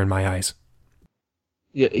character in my eyes.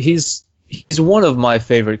 Yeah, he's one of my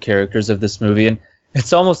favorite characters of this movie, and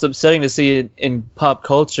it's almost upsetting to see it in pop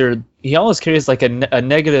culture. He almost carries like a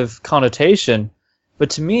negative connotation, but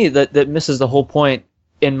to me that misses the whole point.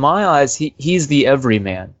 In my eyes, he's the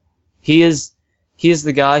everyman. He is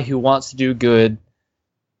the guy who wants to do good,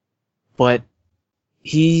 but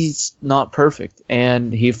he's not perfect,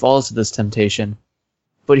 and he falls to this temptation.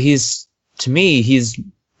 But to me, he's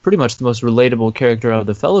pretty much the most relatable character of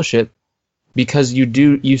the Fellowship, because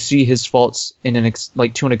you see his faults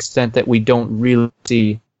to an extent that we don't really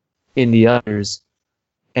see in the others.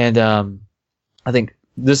 And I think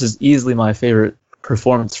this is easily my favorite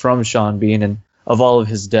performance from Sean Bean, and of all of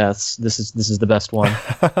his deaths, this is the best one.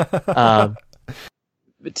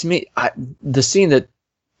 But to me, the scene that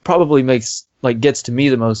probably gets to me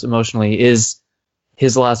the most emotionally is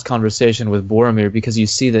his last conversation with Boromir, because you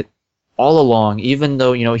see that all along, even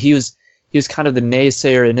though he was kind of the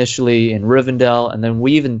naysayer initially in Rivendell, and then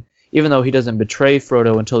even though he doesn't betray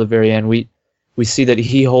Frodo until the very end, we see that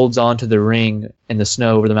he holds on to the ring in the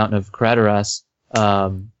snow over the mountain of Craterras.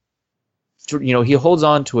 He holds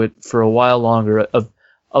on to it for a while longer.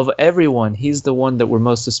 Of everyone, he's the one that we're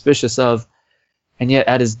most suspicious of, and yet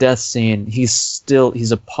at his death scene, he's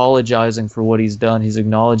apologizing for what he's done. He's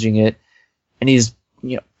acknowledging it, and he's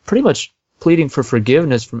pretty much pleading for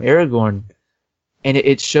forgiveness from Aragorn. And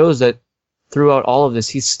it shows that throughout all of this,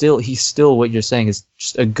 he's still what you're saying is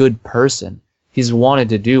just a good person. He's wanted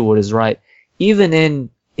to do what is right, even in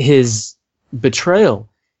his betrayal.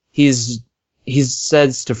 He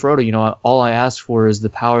says to Frodo, all I ask for is the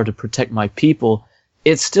power to protect my people.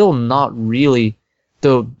 It's still not really,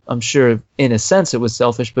 though I'm sure in a sense it was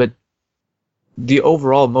selfish, but the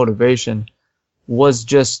overall motivation was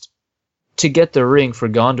just to get the ring for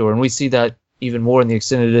Gondor. And we see that even more in the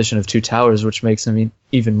extended edition of Two Towers, which makes him an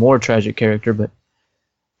even more tragic character. But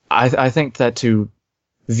I think that to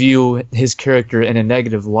view his character in a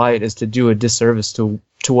negative light is to do a disservice to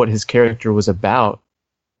what his character was about.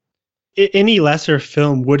 Any lesser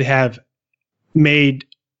film would have made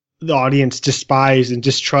the audience despise and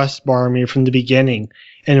distrust Boromir from the beginning,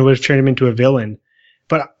 and it would have turned him into a villain.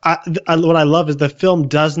 But what I love is the film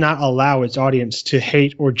does not allow its audience to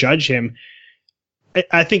hate or judge him.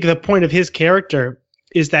 I think the point of his character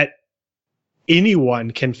is that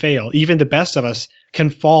anyone can fail. Even the best of us can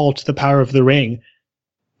fall to the power of the ring,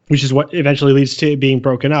 which is what eventually leads to it being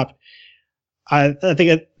broken up. I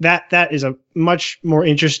think that is a much more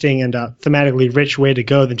interesting and thematically rich way to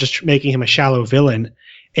go than just making him a shallow villain.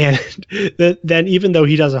 And then even though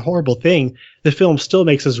he does a horrible thing, the film still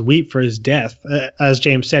makes us weep for his death. As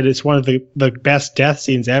James said, it's one of the best death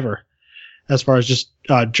scenes ever as far as just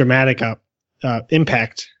dramatic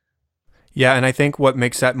impact. Yeah, and I think what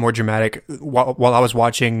makes that more dramatic, while I was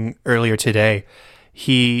watching earlier today,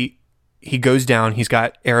 he goes down, he's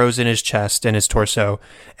got arrows in his chest and his torso,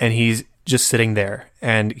 and he's just sitting there,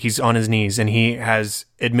 and he's on his knees, and he has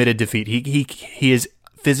admitted defeat. He is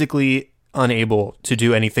physically unable to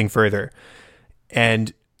do anything further,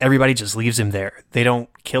 and everybody just leaves him there. They don't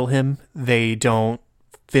kill him, they don't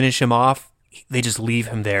finish him off, they just leave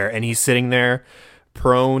him there, and he's sitting there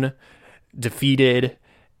prone, defeated,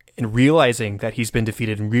 and realizing that he's been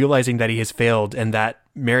defeated, and realizing that he has failed, and that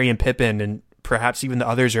Merry and Pippin and perhaps even the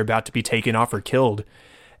others are about to be taken off or killed.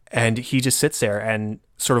 And he just sits there and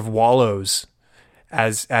sort of wallows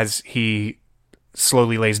as he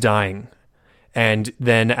slowly lays dying. And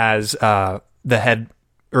then as the head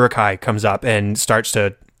Uruk-hai comes up and starts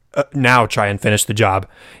to now try and finish the job,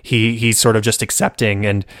 he's sort of just accepting.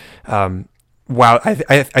 And wow,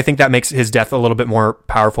 I think that makes his death a little bit more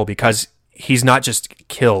powerful, because he's not just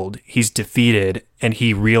killed, he's defeated, and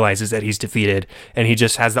he realizes that he's defeated, and he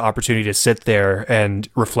just has the opportunity to sit there and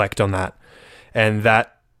reflect on that. And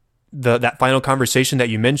that final conversation that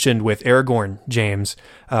you mentioned with Aragorn, James,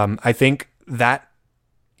 I think that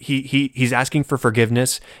he's asking for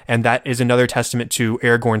forgiveness, and that is another testament to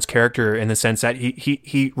Aragorn's character, in the sense that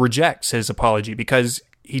he rejects his apology because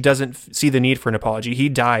he doesn't see the need for an apology. He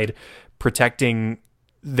died protecting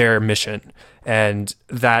their mission, and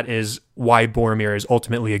that is why Boromir is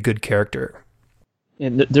ultimately a good character.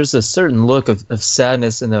 And there's a certain look of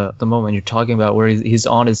sadness in the moment you're talking about, where he's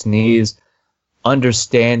on his knees,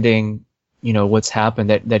 understanding, what's happened,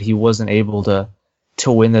 that he wasn't able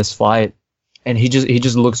to win this fight, and he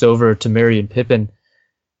just looks over to Merry and Pippin,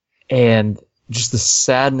 and just the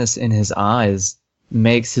sadness in his eyes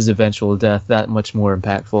makes his eventual death that much more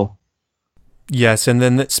impactful. Yes, and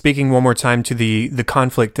then speaking one more time to the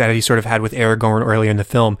conflict that he sort of had with Aragorn earlier in the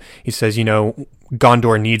film, he says,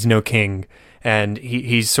 Gondor needs no king, and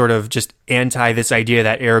he's sort of just anti this idea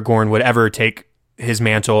that Aragorn would ever take his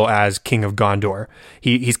mantle as king of Gondor.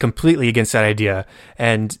 He's completely against that idea,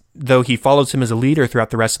 and though he follows him as a leader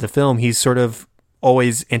throughout the rest of the film, he's sort of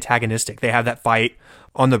always antagonistic. They have that fight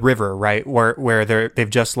on the river, right, where they've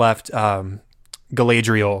just left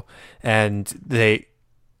Galadriel, and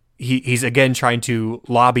he's again trying to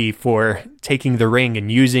lobby for taking the ring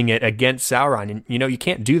and using it against Sauron. And, you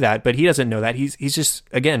can't do that, but he doesn't know that. He's just,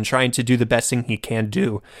 again, trying to do the best thing he can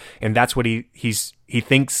do. And that's what he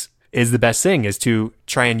thinks is the best thing, is to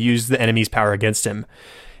try and use the enemy's power against him.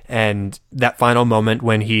 And that final moment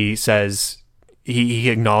when he says, he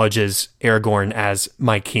acknowledges Aragorn as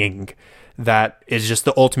my king. That is just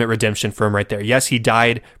the ultimate redemption for him right there. Yes, he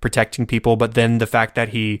died protecting people, but then the fact that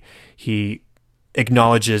he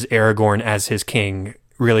acknowledges Aragorn as his king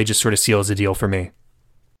really just sort of seals the deal for me.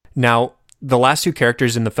 Now, the last two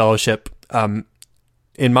characters in the Fellowship,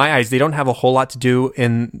 in my eyes, they don't have a whole lot to do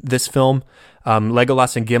in this film.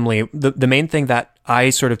 Legolas and Gimli, the main thing that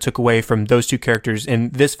I sort of took away from those two characters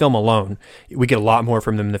in this film alone, we get a lot more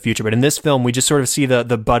from them in the future, but in this film, we just sort of see the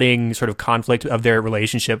budding sort of conflict of their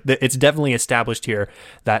relationship. It's definitely established here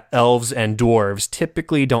that elves and dwarves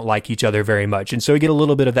typically don't like each other very much, and so we get a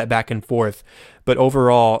little bit of that back and forth, but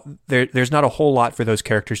overall, there's not a whole lot for those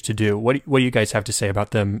characters to do. What do you guys have to say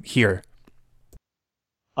about them here?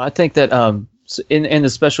 I think that in the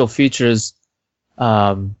special features,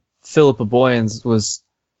 Philippa Boyens was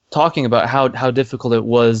talking about how difficult it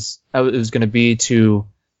was going to be to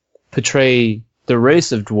portray the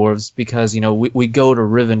race of dwarves, because we go to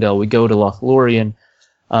Rivendell, we go to Lothlorien,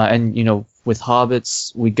 and with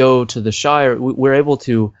hobbits we go to the Shire. We're able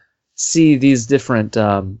to see these different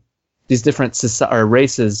races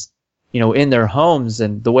in their homes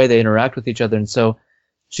and the way they interact with each other. And so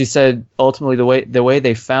she said ultimately the way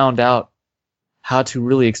they found out how to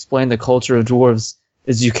really explain the culture of dwarves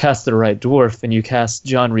is you cast the right dwarf, and you cast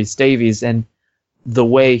John Rhys Davies, and the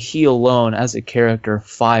way he alone as a character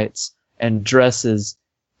fights and dresses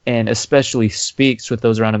and especially speaks with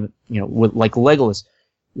those around him, with like Legolas,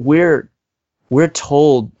 we're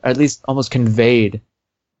told, or at least almost conveyed,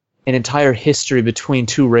 an entire history between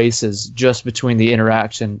two races just between the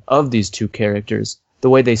interaction of these two characters, the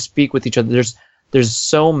way they speak with each other. There's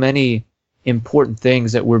so many important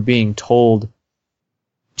things that we're being told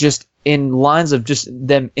just in lines of just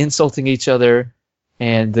them insulting each other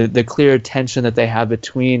and the clear tension that they have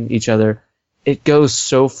between each other. It goes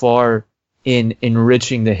so far in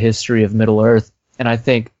enriching the history of Middle-earth. And I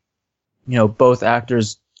think, both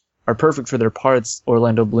actors are perfect for their parts.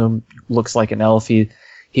 Orlando Bloom looks like an elf. He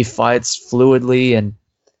fights fluidly, and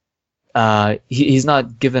he's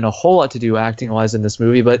not given a whole lot to do acting-wise in this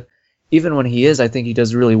movie, but even when he is, I think he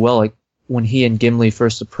does really well. Like when he and Gimli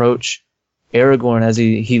first approach Aragorn as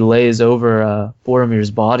he lays over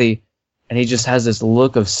Boromir's body, and he just has this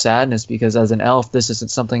look of sadness because as an elf, this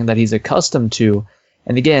isn't something that he's accustomed to.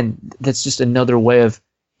 And again, that's just another way of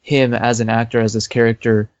him as an actor, as this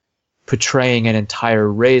character, portraying an entire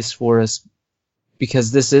race for us,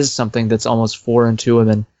 because this is something that's almost foreign to him,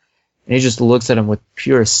 and he just looks at him with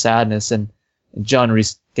pure sadness. And John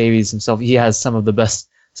Rhys Davies himself, he has some of the best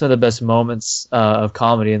moments of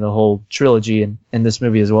comedy in the whole trilogy, and in this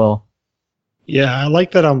movie as well. Yeah, I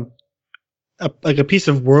like that. A piece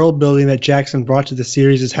of world building that Jackson brought to the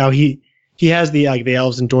series is how he has the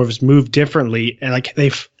elves and dwarves move differently, and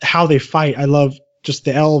how they fight. I love just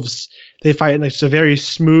the elves. They fight in a very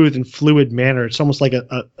smooth and fluid manner. It's almost like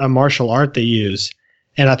a martial art they use.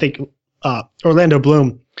 And I think Orlando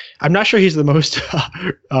Bloom, I'm not sure he's the most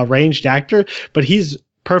ranged actor, but he's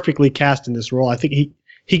perfectly cast in this role. I think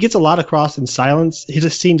he gets a lot across in silence. He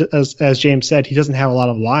just seems, as James said, he doesn't have a lot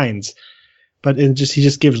of lines. But he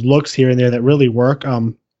just gives looks here and there that really work.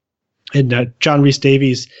 And John Rhys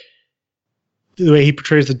Davies, the way he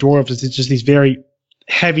portrays the dwarves is just these very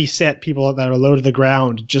heavy set people that are low to the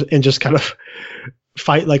ground, just kind of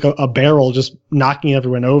fight like a barrel, just knocking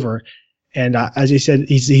everyone over. And as you said,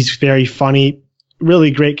 he's very funny,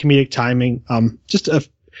 really great comedic timing. Just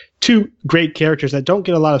two great characters that don't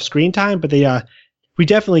get a lot of screen time, but we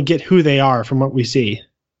definitely get who they are from what we see.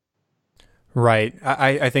 Right.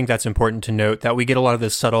 I think that's important to note, that we get a lot of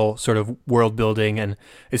this subtle sort of world building and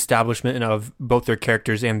establishment of both their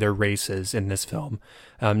characters and their races in this film.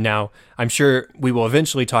 Now, I'm sure we will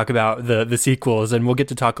eventually talk about the sequels, and we'll get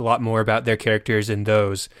to talk a lot more about their characters in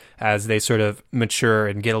those as they sort of mature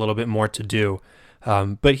and get a little bit more to do.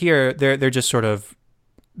 But here, they're just sort of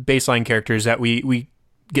baseline characters that we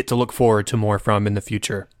get to look forward to more from in the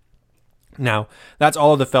future. Now, that's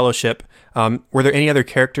all of the Fellowship. Were there any other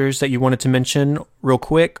characters that you wanted to mention real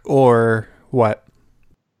quick, or what?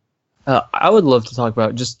 I would love to talk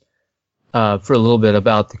about just for a little bit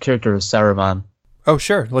about the character of Saruman. Oh,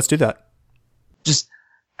 sure. Let's do that.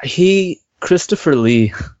 Christopher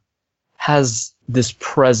Lee has this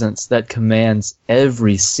presence that commands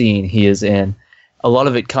every scene he is in. A lot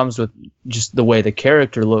of it comes with just the way the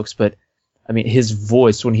character looks, but I mean, his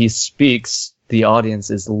voice, when he speaks, the audience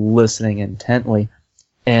is listening intently.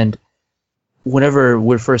 And whenever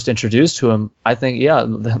we're first introduced to him, I think, yeah,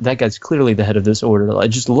 that guy's clearly the head of this order.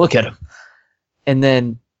 Like, just look at him. And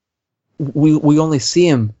then we only see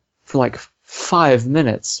him for like 5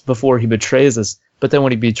 minutes before he betrays us. But then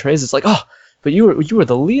when he betrays us, like, oh, but you were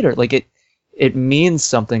the leader. Like, it means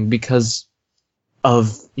something because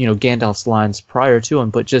of, Gandalf's lines prior to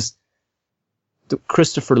him, but just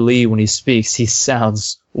Christopher Lee, when he speaks, he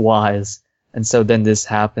sounds wise. And so then this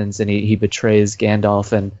happens, and he betrays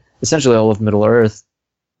Gandalf and essentially all of Middle-earth.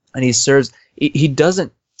 And he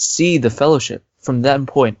doesn't see the Fellowship from that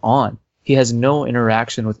point on. He has no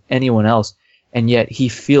interaction with anyone else, and yet he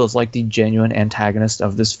feels like the genuine antagonist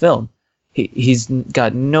of this film. He's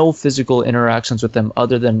got no physical interactions with them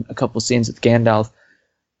other than a couple scenes with Gandalf,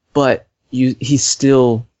 but he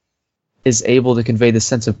still is able to convey the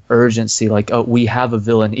sense of urgency, like, oh, we have a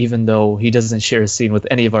villain, even though he doesn't share a scene with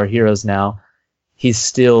any of our heroes now. He's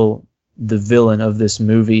still the villain of this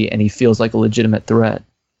movie, and he feels like a legitimate threat.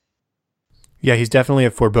 Yeah, he's definitely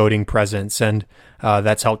a foreboding presence, and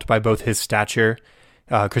that's helped by both his stature.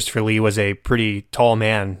 Christopher Lee was a pretty tall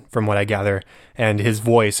man, from what I gather, and his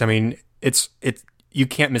voice. I mean, you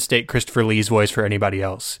can't mistake Christopher Lee's voice for anybody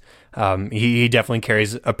else. He definitely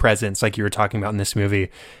carries a presence, like you were talking about in this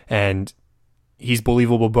movie, and he's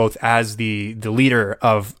believable both as the leader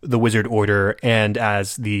of the Wizard Order and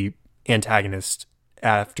as the antagonist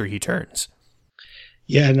after he turns.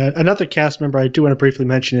 Yeah, and another cast member I do want to briefly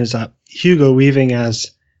mention is Hugo Weaving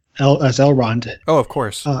as Elrond. Oh, of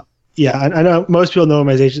course. Yeah, I know most people know him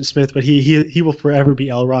as Agent Smith, but he will forever be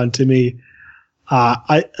Elrond to me.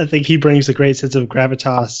 I think he brings a great sense of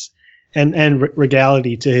gravitas and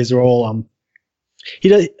regality to his role. He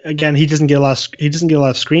doesn't get a lot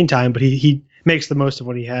of screen time, but he makes the most of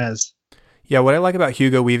what he has. Yeah, what I like about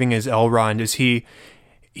Hugo Weaving as Elrond is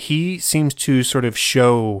he seems to sort of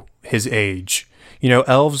show his age.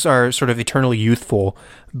 Elves are sort of eternally youthful,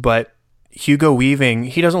 but Hugo Weaving,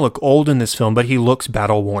 he doesn't look old in this film, but he looks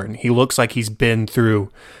battle-worn. He looks like he's been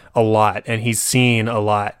through a lot, and he's seen a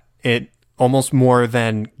lot. It almost more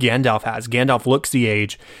than Gandalf has. Gandalf looks the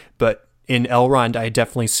age, but in Elrond, I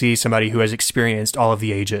definitely see somebody who has experienced all of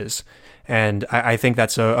the ages. And I think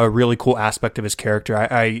that's a really cool aspect of his character.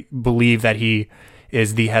 I believe that he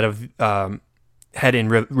is the head in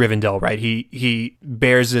Rivendell, right? He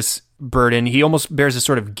bears this burden. He almost bears this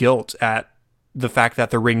sort of guilt at the fact that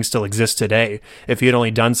the ring still exists today. If he had only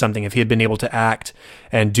done something, if he had been able to act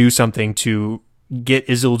and do something to get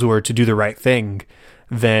Isildur to do the right thing,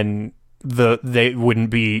 then they wouldn't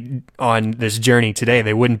be on this journey today.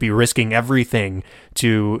 They wouldn't be risking everything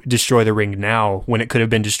to destroy the ring now when it could have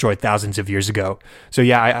been destroyed thousands of years ago. So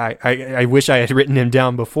yeah, I wish I had written him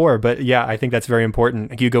down before, but yeah, I think that's very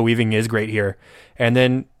important. Hugo Weaving is great here. And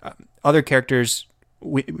then other characters,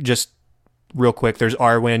 just real quick, there's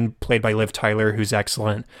Arwen, played by Liv Tyler, who's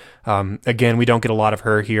excellent. Again, we don't get a lot of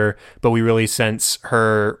her here, but we really sense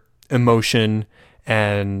her emotion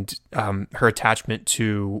and her attachment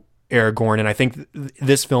to Aragorn, and I think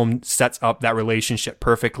this film sets up that relationship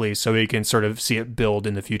perfectly so you can sort of see it build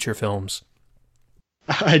in the future films.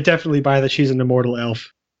 I definitely buy that she's an immortal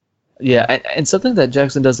elf. Yeah, and something that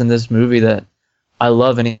Jackson does in this movie that I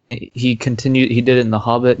love, and he did it in The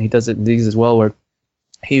Hobbit, and he does it in these as well, where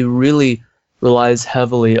he really relies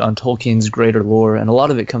heavily on Tolkien's greater lore, and a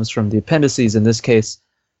lot of it comes from the appendices in this case,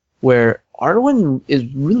 where Arwen is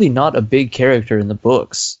really not a big character in the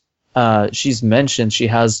books. She's mentioned, she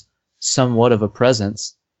has somewhat of a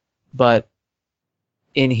presence, but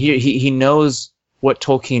in here he knows what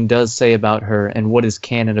Tolkien does say about her and what is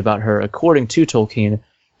canon about her according to Tolkien,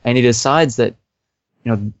 and he decides that,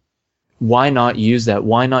 why not use that?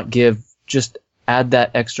 Why not just add that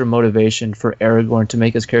extra motivation for Aragorn to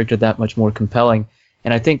make his character that much more compelling?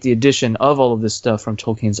 And I think the addition of all of this stuff from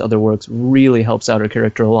Tolkien's other works really helps out her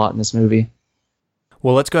character a lot in this movie.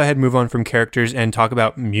 Well, let's go ahead and move on from characters and talk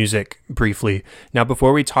about music briefly. Now,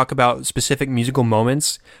 before we talk about specific musical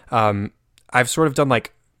moments, I've sort of done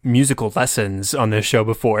like musical lessons on this show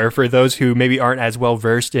before for those who maybe aren't as well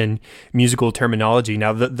versed in musical terminology.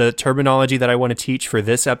 Now, the terminology that I want to teach for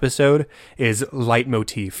this episode is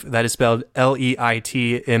leitmotif. That is spelled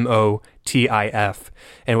Leitmotif.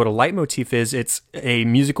 And what a leitmotif is, it's a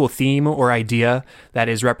musical theme or idea that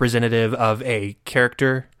is representative of a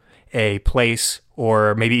character, a place,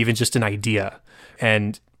 or maybe even just an idea.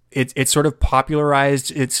 And it's sort of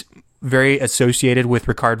popularized. It's very associated with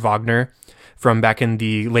Richard Wagner from back in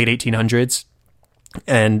the late 1800s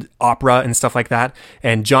and opera and stuff like that.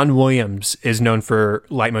 And John Williams is known for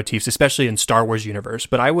leitmotifs, especially in Star Wars universe.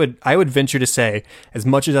 But I would venture to say, as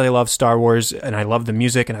much as I love Star Wars and I love the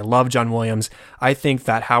music and I love John Williams, I think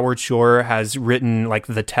that Howard Shore has written like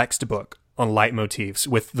the textbook on leitmotifs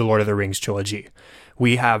with the Lord of the Rings trilogy.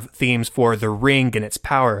 We have themes for the ring and its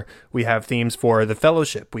power. We have themes for the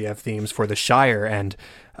Fellowship. We have themes for the Shire and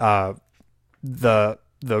the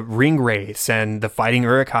ring race and the fighting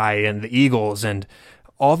Uruk-hai and the eagles and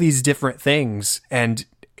all these different things, and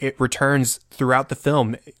it returns throughout the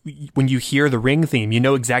film. When you hear the Ring theme, you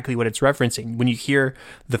know exactly what it's referencing. When you hear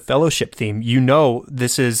the Fellowship theme, you know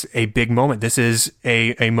this is a big moment. This is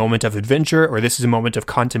a moment of adventure, or this is a moment of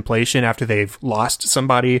contemplation after they've lost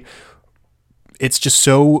somebody. It's just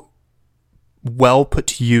so well put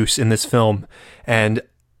to use in this film. And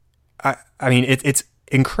I mean, it's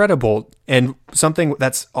incredible. And something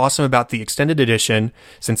that's awesome about the extended edition,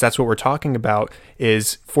 since that's what we're talking about,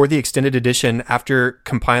 is for the extended edition, after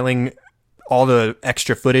compiling all the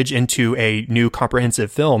extra footage into a new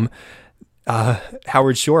comprehensive film,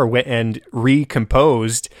 Howard Shore went and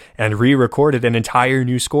recomposed and re-recorded an entire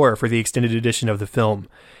new score for the extended edition of the film.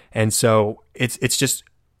 And so it's just,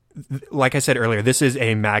 like I said earlier, this is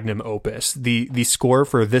a magnum opus. The score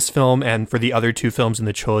for this film and for the other two films in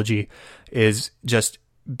the trilogy is just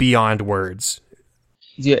beyond words.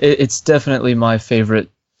 Yeah, it's definitely my favorite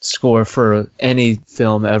score for any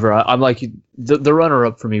film ever. I'm like, the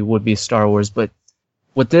runner-up for me would be Star Wars, but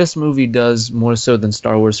what this movie does more so than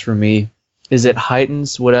Star Wars for me is it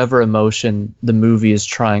heightens whatever emotion the movie is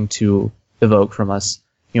trying to evoke from us.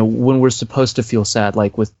 You know, when we're supposed to feel sad,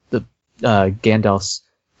 like with the Gandalf's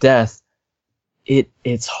death,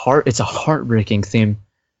 it's a heartbreaking theme.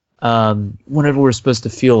 Whenever we're supposed to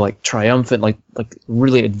feel like triumphant, like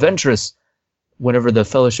really adventurous, whenever the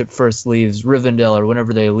Fellowship first leaves Rivendell, or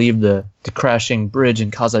whenever they leave the crashing bridge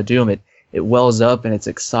in Khazad-dûm, it wells up and it's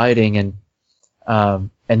exciting. And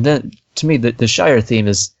then to me, the Shire theme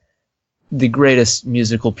is the greatest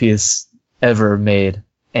musical piece ever made.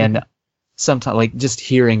 And sometimes, like, just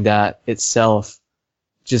hearing that itself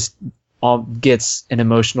just gets an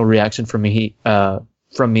emotional reaction from me,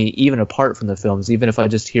 even apart from the films. Even if I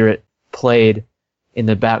just hear it played in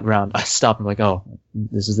the background, I stop and I'm like, oh,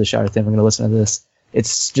 this is the Shire theme. I'm going to listen to this.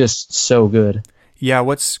 It's just so good. Yeah,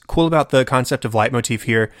 what's cool about the concept of leitmotif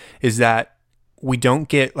here is that we don't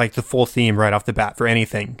get like the full theme right off the bat for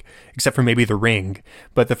anything, except for maybe the Ring.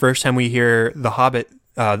 But the first time we hear the Hobbit,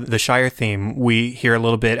 the Shire theme, we hear a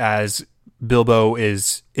little bit as Bilbo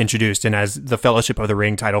is introduced and as the Fellowship of the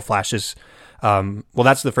Ring title flashes. Well,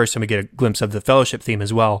 that's the first time we get a glimpse of the Fellowship theme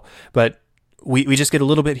as well. But we just get a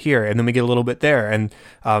little bit here, and then we get a little bit there. And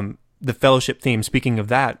the Fellowship theme, speaking of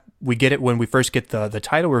that, we get it when we first get the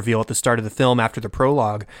title reveal at the start of the film after the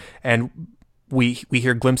prologue. And we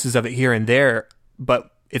hear glimpses of it here and there,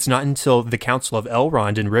 but it's not until the Council of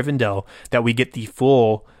Elrond in Rivendell that we get the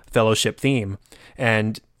full Fellowship theme.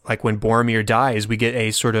 And like when Boromir dies, we get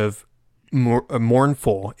a sort of a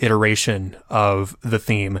mournful iteration of the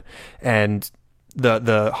theme. And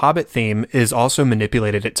the Hobbit theme is also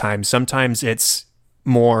manipulated at times. Sometimes it's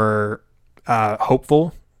more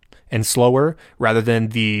hopeful and slower rather than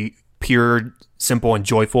the pure, simple, and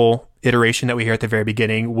joyful iteration that we hear at the very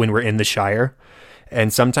beginning when we're in the Shire.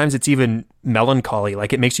 And sometimes it's even melancholy,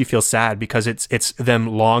 like it makes you feel sad because it's them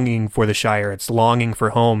longing for the Shire. It's longing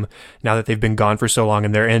for home now that they've been gone for so long,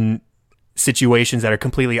 and they're in situations that are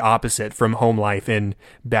completely opposite from home life in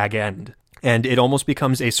Bag End. And it almost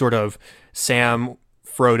becomes a sort of Sam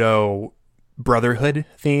Frodo brotherhood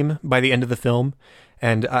theme by the end of the film.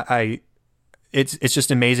 And it's just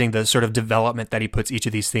amazing the sort of development that he puts each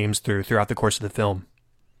of these themes throughout the course of the film.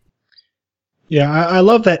 Yeah, I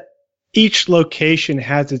love that each location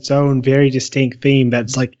has its own very distinct theme.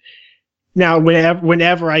 That's like, now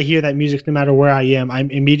whenever I hear that music, no matter where I am, I'm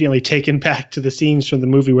immediately taken back to the scenes from the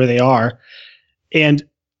movie where they are. And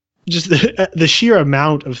just the sheer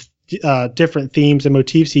amount of different themes and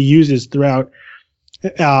motifs he uses throughout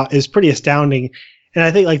is pretty astounding. And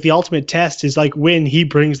I think like the ultimate test is like when he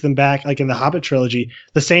brings them back, like in the Hobbit trilogy,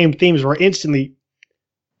 the same themes were instantly,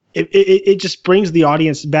 it just brings the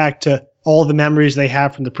audience back to all the memories they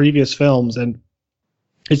have from the previous films. And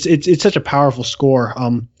it's such a powerful score.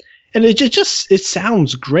 And it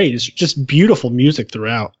sounds great. It's just beautiful music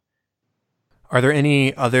throughout. Are there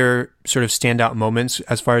any other sort of standout moments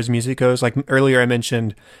as far as music goes? Like earlier I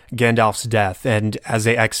mentioned Gandalf's death, and as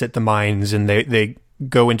they exit the mines and they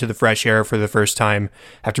go into the fresh air for the first time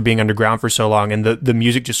after being underground for so long, and the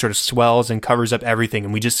music just sort of swells and covers up everything,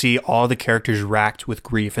 and we just see all the characters racked with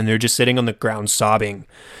grief, and they're just sitting on the ground sobbing.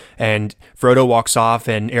 And Frodo walks off,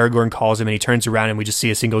 and Aragorn calls him, and he turns around, and we just see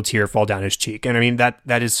a single tear fall down his cheek. And I mean, that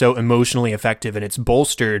is so emotionally effective, and it's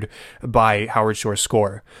bolstered by Howard Shore's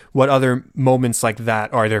score. What other moments like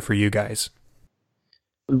that are there for you guys?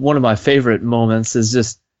 One of my favorite moments is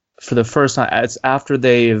just for the first time, it's after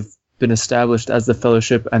they've been established as the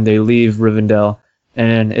Fellowship and they leave Rivendell,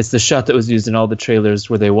 and it's the shot that was used in all the trailers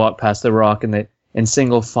where they walk past the rock and they in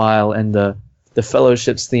single file, and the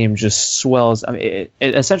Fellowship's theme just swells. I mean,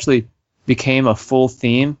 it essentially became a full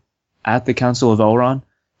theme at the Council of Elrond.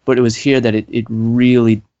 but it was here that it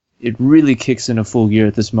really kicks in a full gear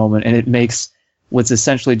at this moment, and it makes what's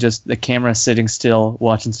essentially just the camera sitting still,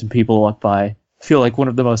 watching some people walk by, feel like one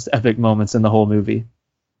of the most epic moments in the whole movie.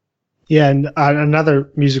 Yeah, and another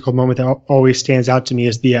musical moment that always stands out to me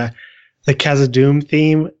is the Khazad-dûm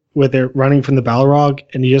theme, where they're running from the Balrog,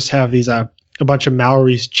 and you just have these a bunch of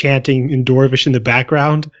Maoris chanting in Dwarvish in the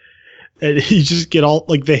background, and you just get all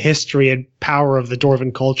like the history and power of the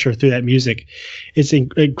Dwarven culture through that music. It's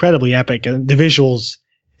incredibly epic, and the visuals,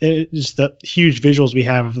 just the huge visuals we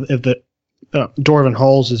have of the Dwarven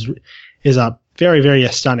halls is very, very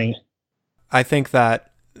stunning. I think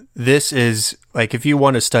that this is, like, if you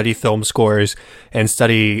want to study film scores and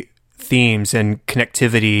study themes and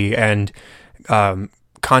connectivity and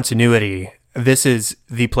continuity, this is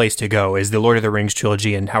the place to go, is the Lord of the Rings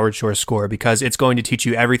trilogy and Howard Shore's score, because it's going to teach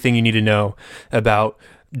you everything you need to know about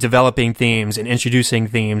developing themes and introducing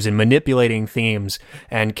themes and manipulating themes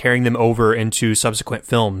and carrying them over into subsequent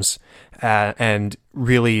films and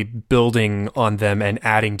really building on them and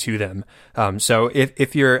adding to them. So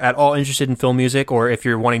if you're at all interested in film music, or if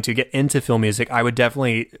you're wanting to get into film music, I would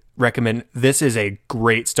definitely recommend this is a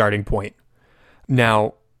great starting point.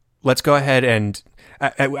 Now, let's go ahead and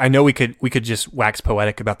I know we could just wax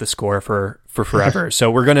poetic about the score for forever. So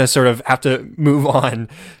we're going to sort of have to move on,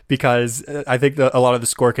 because I think a lot of the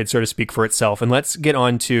score could sort of speak for itself. And let's get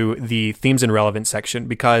on to the themes and relevance section,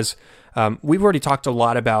 because we've already talked a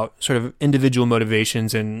lot about sort of individual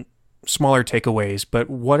motivations and smaller takeaways, but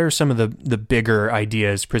what are some of the bigger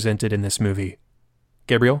ideas presented in this movie?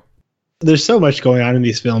 Gabriel? There's so much going on in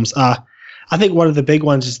these films. I think one of the big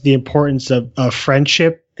ones is the importance of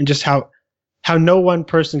friendship, and just how no one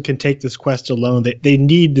person can take this quest alone. They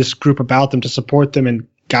need this group about them to support them and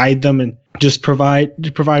guide them and just provide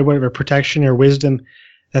whatever protection or wisdom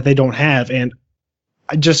that they don't have. And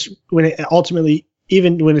just ultimately,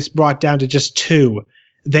 even when it's brought down to just two,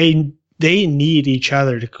 they need each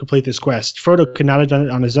other to complete this quest. Frodo could not have done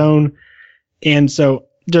it on his own. And so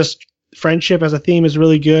just friendship as a theme is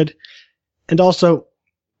really good. And also,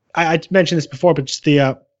 I mentioned this before, but just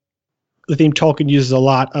the theme Tolkien uses a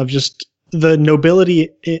lot of just the nobility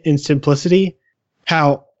in simplicity,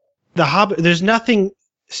 how the Hobbit, there's nothing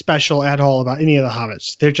special at all about any of the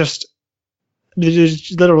hobbits. They're just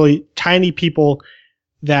literally tiny people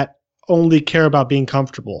that only care about being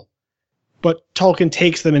comfortable. But Tolkien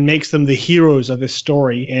takes them and makes them the heroes of this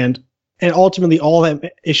story, and ultimately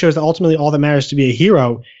it shows that ultimately all that matters to be a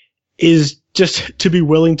hero is just to be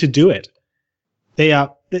willing to do it.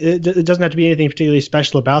 It doesn't have to be anything particularly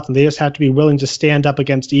special about them. They just have to be willing to stand up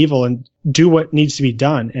against evil and do what needs to be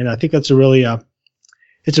done. And I think that's a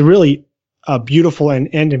really beautiful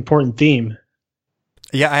and important theme.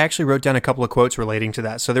 Yeah, I actually wrote down a couple of quotes relating to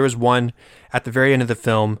that. So there was one at the very end of the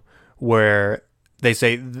film where they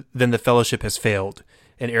say, "Then the fellowship has failed."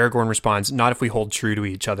 And Aragorn responds, "Not if we hold true to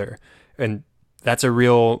each other." And that's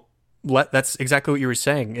that's exactly what you were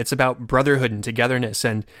saying. It's about brotherhood and togetherness,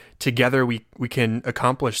 and together we can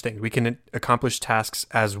accomplish things. We can accomplish tasks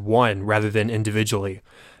as one rather than individually.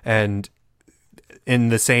 And in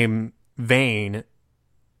the same vein,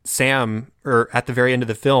 Sam, or at the very end of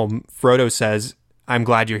the film, Frodo says, "I'm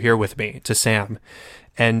glad you're here with me," to Sam.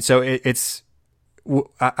 And so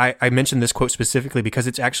I mentioned this quote specifically because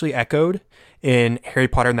it's actually echoed in Harry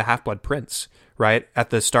Potter and the Half-Blood Prince, right? At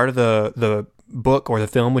the start of the book or the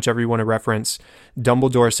film, whichever you want to reference,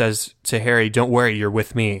 Dumbledore says to Harry, "Don't worry, you're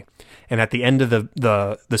with me." And at the end of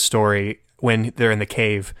the story, when they're in the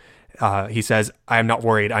cave, he says, "I am not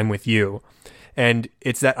worried, I'm with you." And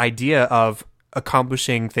it's that idea of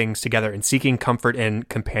accomplishing things together and seeking comfort in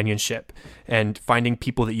companionship and finding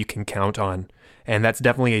people that you can count on. And that's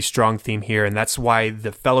definitely a strong theme here. And that's why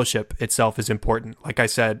the fellowship itself is important. Like I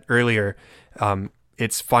said earlier,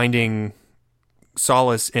 it's finding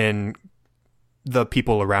solace in the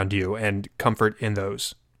people around you and comfort in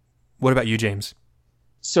those. What about you, James?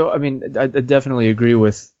 So, I mean, I definitely agree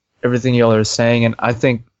with everything y'all are saying. And I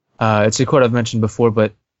think it's a quote I've mentioned before,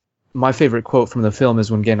 but my favorite quote from the film is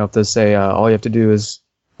when Gandalf does say, all you have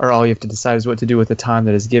to decide is what to do with the time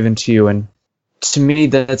that is given to you. And to me,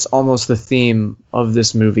 that's almost the theme of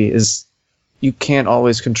this movie, is you can't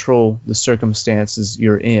always control the circumstances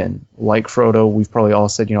you're in. Like Frodo, we've probably all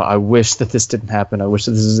said, I wish that this didn't happen. I wish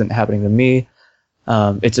that this isn't happening to me.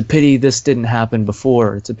 It's a pity this didn't happen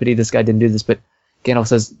before. It's a pity this guy didn't do this. But Gandalf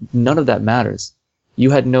says, none of that matters.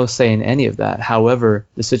 You had no say in any of that. However,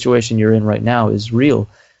 the situation you're in right now is real.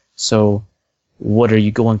 So what are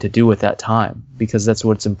you going to do with that time? Because that's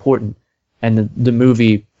what's important. And the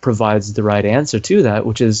movie provides the right answer to that,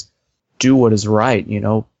 which is do what is right.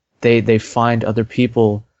 They find other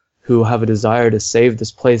people who have a desire to save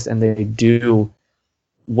this place, and they do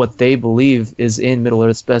what they believe is in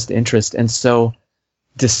Middle-earth's best interest. And so,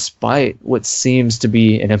 despite what seems to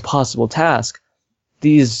be an impossible task,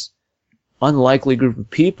 these unlikely group of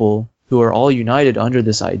people who are all united under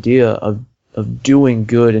this idea of doing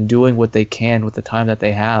good and doing what they can with the time that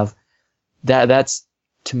they have, that's,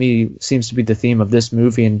 to me, seems to be the theme of this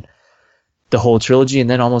movie and the whole trilogy, and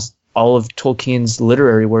then almost all of Tolkien's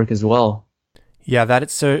literary work as well. Yeah,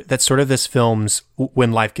 that's sort of this film's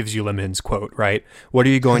 "when life gives you lemons" quote, right? What are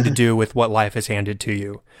you going to do with what life has handed to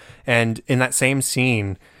you? And in that same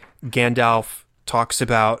scene, Gandalf talks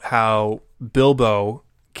about how Bilbo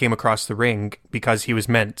came across the ring because he was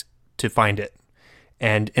meant to find it.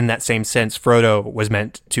 And in that same sense, Frodo was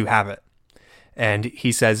meant to have it. And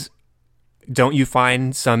he says, don't you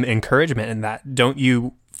find some encouragement in that? Don't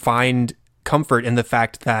you find comfort in the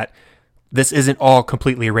fact that this isn't all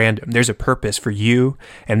completely random? There's a purpose for you,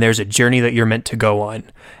 and there's a journey that you're meant to go on.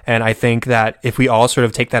 And I think that if we all sort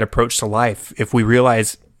of take that approach to life, if we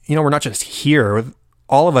realize, we're not just here,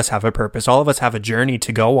 all of us have a purpose, all of us have a journey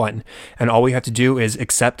to go on, and all we have to do is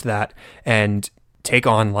accept that and take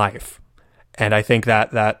on life. And I think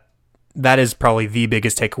that is probably the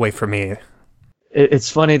biggest takeaway for me. It's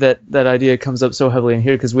funny that idea comes up so heavily in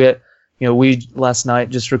here, because we last night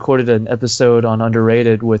just recorded an episode on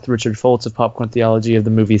Underrated with Richard Foltz of Popcorn Theology of the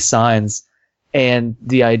movie Signs, and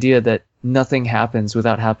the idea that nothing happens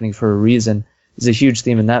without happening for a reason is a huge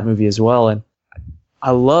theme in that movie as well. And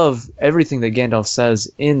I love everything that Gandalf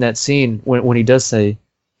says in that scene when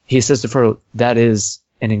he says to Frodo, that is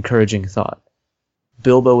an encouraging thought.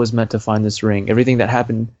 Bilbo was meant to find this ring. Everything that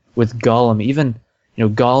happened with Gollum, even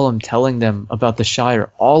Gollum telling them about the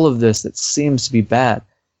Shire, all of this that seems to be bad,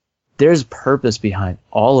 there's purpose behind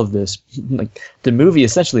all of this. Like, the movie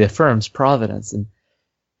essentially affirms providence,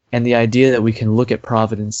 and the idea that we can look at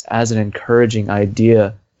providence as an encouraging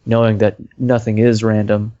idea, knowing that nothing is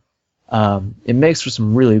random, it makes for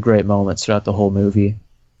some really great moments throughout the whole movie.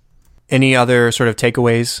 Any other sort of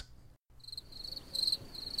takeaways?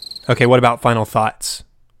 Okay, what about final thoughts?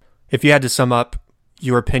 If you had to sum up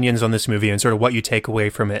your opinions on this movie and sort of what you take away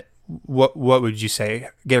from it, what would you say?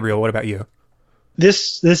 Gabriel, what about you?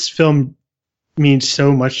 This film means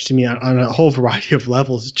so much to me on a whole variety of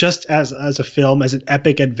levels. Just as a film, as an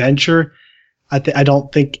epic adventure, I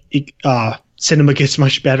don't think cinema gets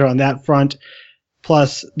much better on that front.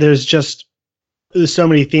 Plus, there's so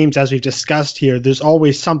many themes, as we've discussed here. There's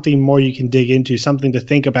always something more you can dig into, something to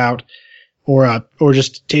think about, or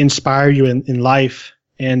just to inspire you in life.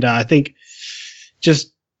 And I think,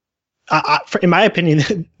 in my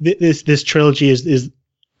opinion, this trilogy is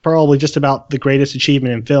probably just about the greatest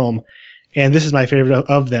achievement in film, and this is my favorite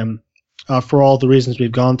of them, for all the reasons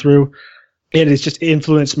we've gone through. It has just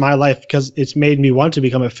influenced my life because it's made me want to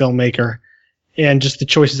become a filmmaker, and just the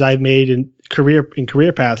choices I've made in career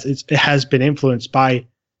paths, it has been influenced by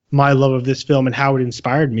my love of this film and how it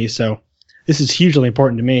inspired me. So this is hugely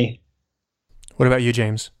important to me. What about you,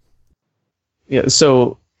 James? Yeah,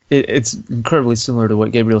 so it's incredibly similar to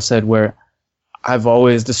what Gabriel said, where I've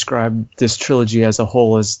always described this trilogy as a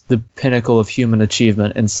whole as the pinnacle of human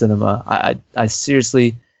achievement in cinema. I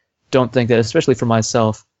seriously don't think that, especially for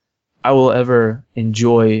myself, I will ever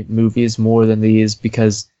enjoy movies more than these,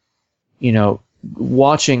 because,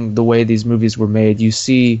 watching the way these movies were made, you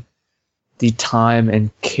see the time and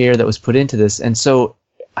care that was put into this. And so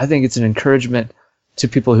I think it's an encouragement to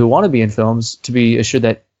people who want to be in films to be assured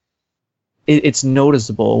that it's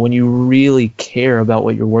noticeable when you really care about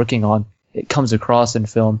what you're working on. It comes across in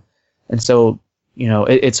film. And so,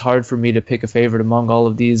 it's hard for me to pick a favorite among all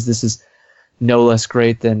of these. This is no less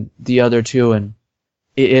great than the other two, and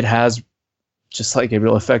it has, just like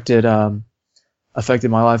Gabriel, affected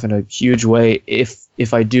my life in a huge way.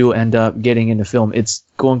 If I do end up getting into film, it's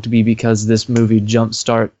going to be because this movie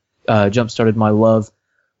jump-started my love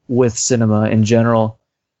with cinema in general.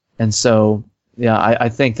 And so, yeah, I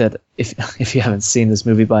think that if you haven't seen this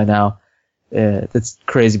movie by now, that's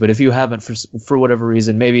crazy. But if you haven't, for whatever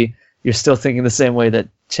reason, maybe you're still thinking the same way that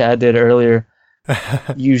Chad did earlier,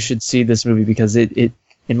 you should see this movie, because it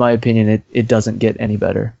in my opinion, it doesn't get any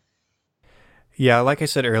better. Yeah, like I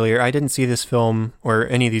said earlier, I didn't see this film or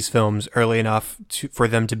any of these films early enough for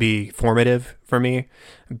them to be formative for me.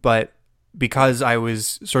 But because I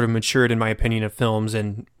was sort of matured in my opinion of films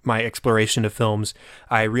and my exploration of films,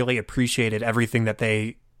 I really appreciated everything that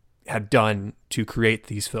they had done to create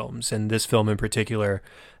these films. And this film in particular,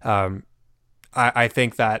 I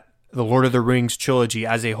think that the Lord of the Rings trilogy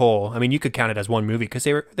as a whole, I mean, you could count it as one movie because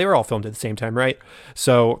they were all filmed at the same time, right?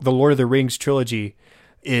 So the Lord of the Rings trilogy,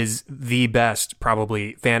 is the best,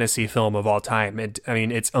 probably, fantasy film of all time.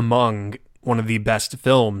 It's among one of the best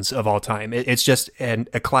films of all time. It's just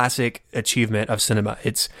a classic achievement of cinema.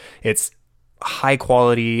 It's high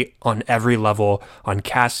quality on every level, on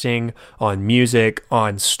casting, on music,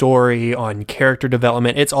 on story, on character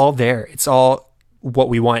development. It's all there. It's all what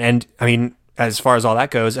we want. And I mean, as far as all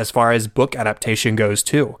that goes, as far as book adaptation goes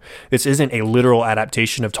too, this isn't a literal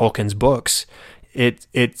adaptation of Tolkien's books.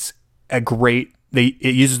 It's a great,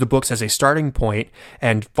 it uses the books as a starting point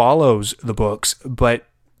and follows the books, but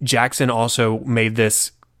Jackson also made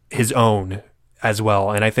this his own as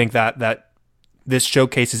well. And I think that this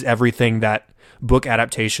showcases everything that book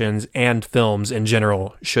adaptations and films in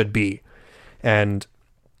general should be. And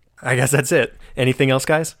I guess that's it. Anything else,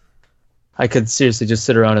 guys? I could seriously just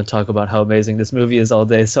sit around and talk about how amazing this movie is all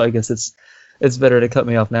day, so I guess it's better to cut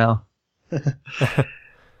me off now.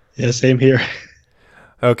 Yeah, same here.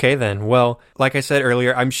 Okay, then. Well, like I said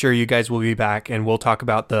earlier, I'm sure you guys will be back and we'll talk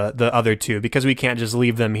about the other two because we can't just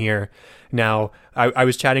leave them here. Now, I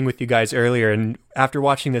was chatting with you guys earlier, and after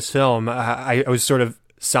watching this film, I was sort of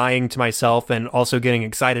sighing to myself and also getting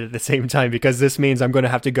excited at the same time because this means I'm going to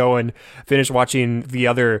have to go and finish watching the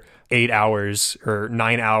other 8 hours or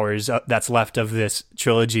 9 hours that's left of this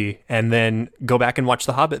trilogy and then go back and watch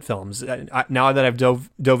the Hobbit films. Now that I've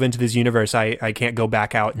dove into this universe, I can't go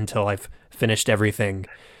back out until I've finished everything.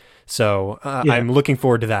 So yeah. I'm looking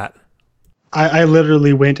forward to that. I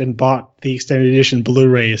literally went and bought the extended edition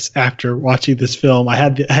Blu-rays after watching this film. I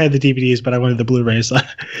had the DVDs, but I wanted the Blu-rays.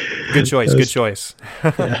 Good choice. Good choice.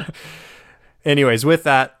 Yeah. Anyways, with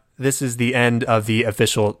that, this is the end of the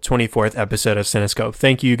official 24th episode of Cinescope.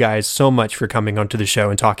 Thank you guys so much for coming onto the show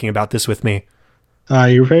and talking about this with me.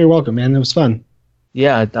 You're very welcome, man. It was fun.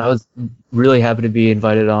 Yeah, I was really happy to be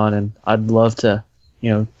invited on, and I'd love to,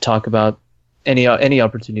 talk about any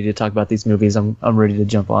opportunity to talk about these movies. I'm ready to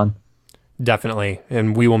jump on. Definitely,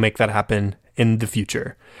 and we will make that happen in the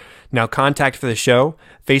future. Now, contact for the show,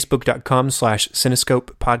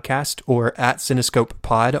 facebook.com/Cinescope podcast or at Cinescope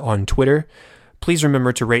pod on Twitter. Please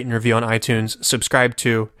remember to rate and review on iTunes, subscribe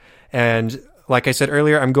to, and like I said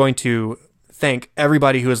earlier, I'm going to thank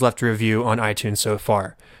everybody who has left a review on iTunes so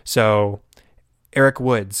far. So, Eric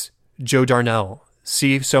Woods, Joe Darnell,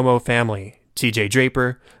 C. Somo Family, TJ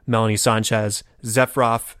Draper, Melanie Sanchez,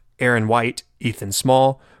 Zephyroff, Aaron White, Ethan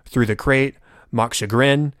Small, Through the Crate, Mock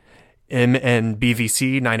Chagrin,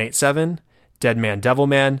 MNBVC 987, Deadman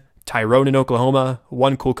Devilman, Tyrone in Oklahoma,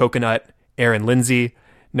 One Cool Coconut, Aaron Lindsay,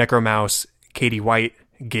 Necromouse, Katie White,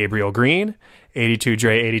 Gabriel Green, 82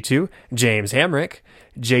 Dre 82, James Hamrick,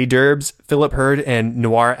 Jay Derbs, Philip Hurd, and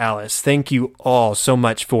Noir Alice. Thank you all so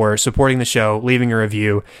much for supporting the show, leaving a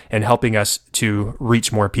review, and helping us to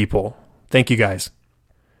reach more people. Thank you guys.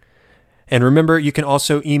 And remember, you can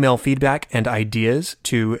also email feedback and ideas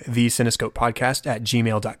to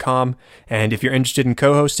thecinescopepodcast@gmail.com. And if you're interested in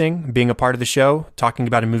co-hosting, being a part of the show, talking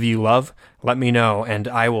about a movie you love, let me know and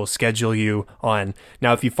I will schedule you on.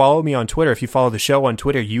 Now, if you follow me on Twitter, if you follow the show on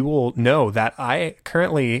Twitter, you will know that I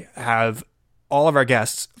currently have all of our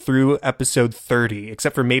guests through episode 30,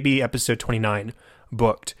 except for maybe episode 29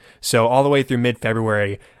 booked. So all the way through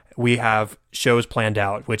mid-February, we have shows planned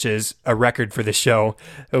out, which is a record for the show.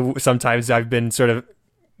 Sometimes I've been sort of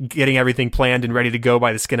getting everything planned and ready to go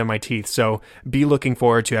by the skin of my teeth. So be looking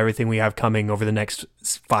forward to everything we have coming over the next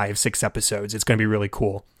 5-6 episodes. It's going to be really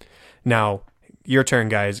cool. Now, your turn,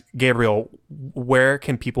 guys. Gabriel, where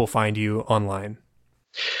can people find you online?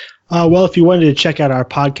 Well, if you wanted to check out our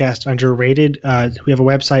podcast, Underrated, we have a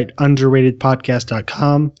website,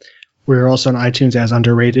 underratedpodcast.com. We're also on iTunes as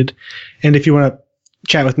Underrated. And if you want to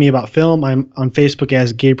chat with me about film, I'm on Facebook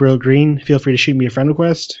as Gabriel Green. Feel free to shoot me a friend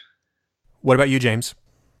request. What about you, James?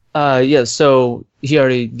 Yeah, so he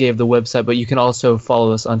already gave the website, but you can also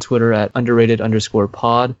follow us on Twitter at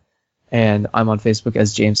underrated_pod. And I'm on Facebook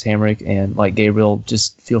as James Hamrick. And like Gabriel,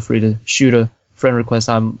 just feel free to shoot a friend request.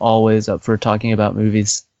 I'm always up for talking about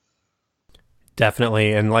movies.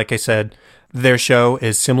 Definitely. And like I said, their show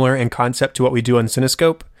is similar in concept to what we do on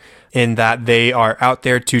Cinescope, in that they are out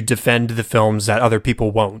there to defend the films that other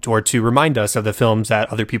people won't, or to remind us of the films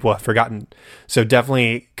that other people have forgotten. So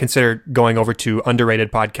definitely consider going over to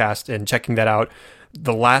Underrated Podcast and checking that out.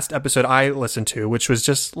 The last episode I listened to, which was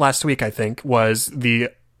just last week, I think, was the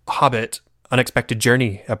Hobbit Unexpected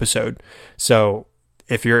Journey episode. So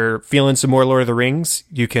if you're feeling some more Lord of the Rings,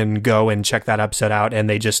 you can go and check that episode out, and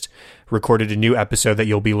they just recorded a new episode that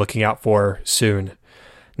you'll be looking out for soon.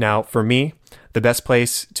 Now, for me, the best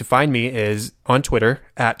place to find me is on Twitter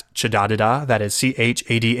at Chadadada, that is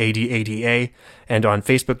CHADADADA, and on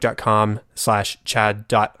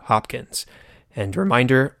Facebook.com/Chad.Hopkins. And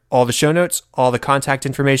reminder, All the show notes, all the contact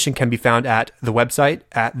information can be found at the website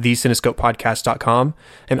at thecinescopepodcast.com.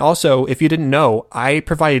 And also, if you didn't know, I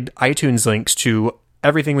provide iTunes links to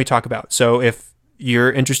everything we talk about. So if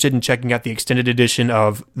you're interested in checking out the extended edition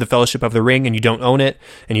of The Fellowship of the Ring and you don't own it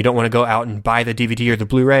and you don't want to go out and buy the DVD or the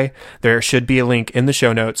Blu-ray, there should be a link in the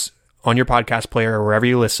show notes on your podcast player or wherever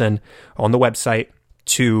you listen on the website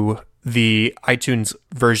to the iTunes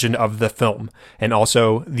version of the film and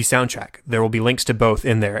also the soundtrack. There will be links to both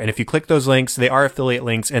in there. And if you click those links, they are affiliate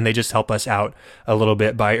links and they just help us out a little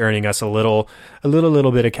bit by earning us a little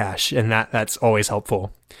bit of cash. And that's always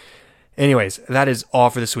helpful. Anyways, that is all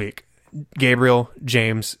for this week. Gabriel,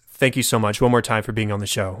 James, thank you so much one more time for being on the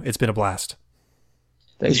show. It's been a blast.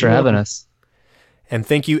 Thanks for having us. And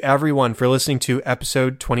thank you everyone for listening to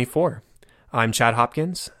episode 24. I'm Chad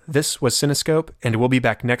Hopkins. This was Cinescope, and we'll be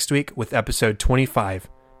back next week with episode 25.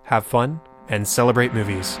 Have fun and celebrate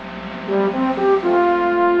movies.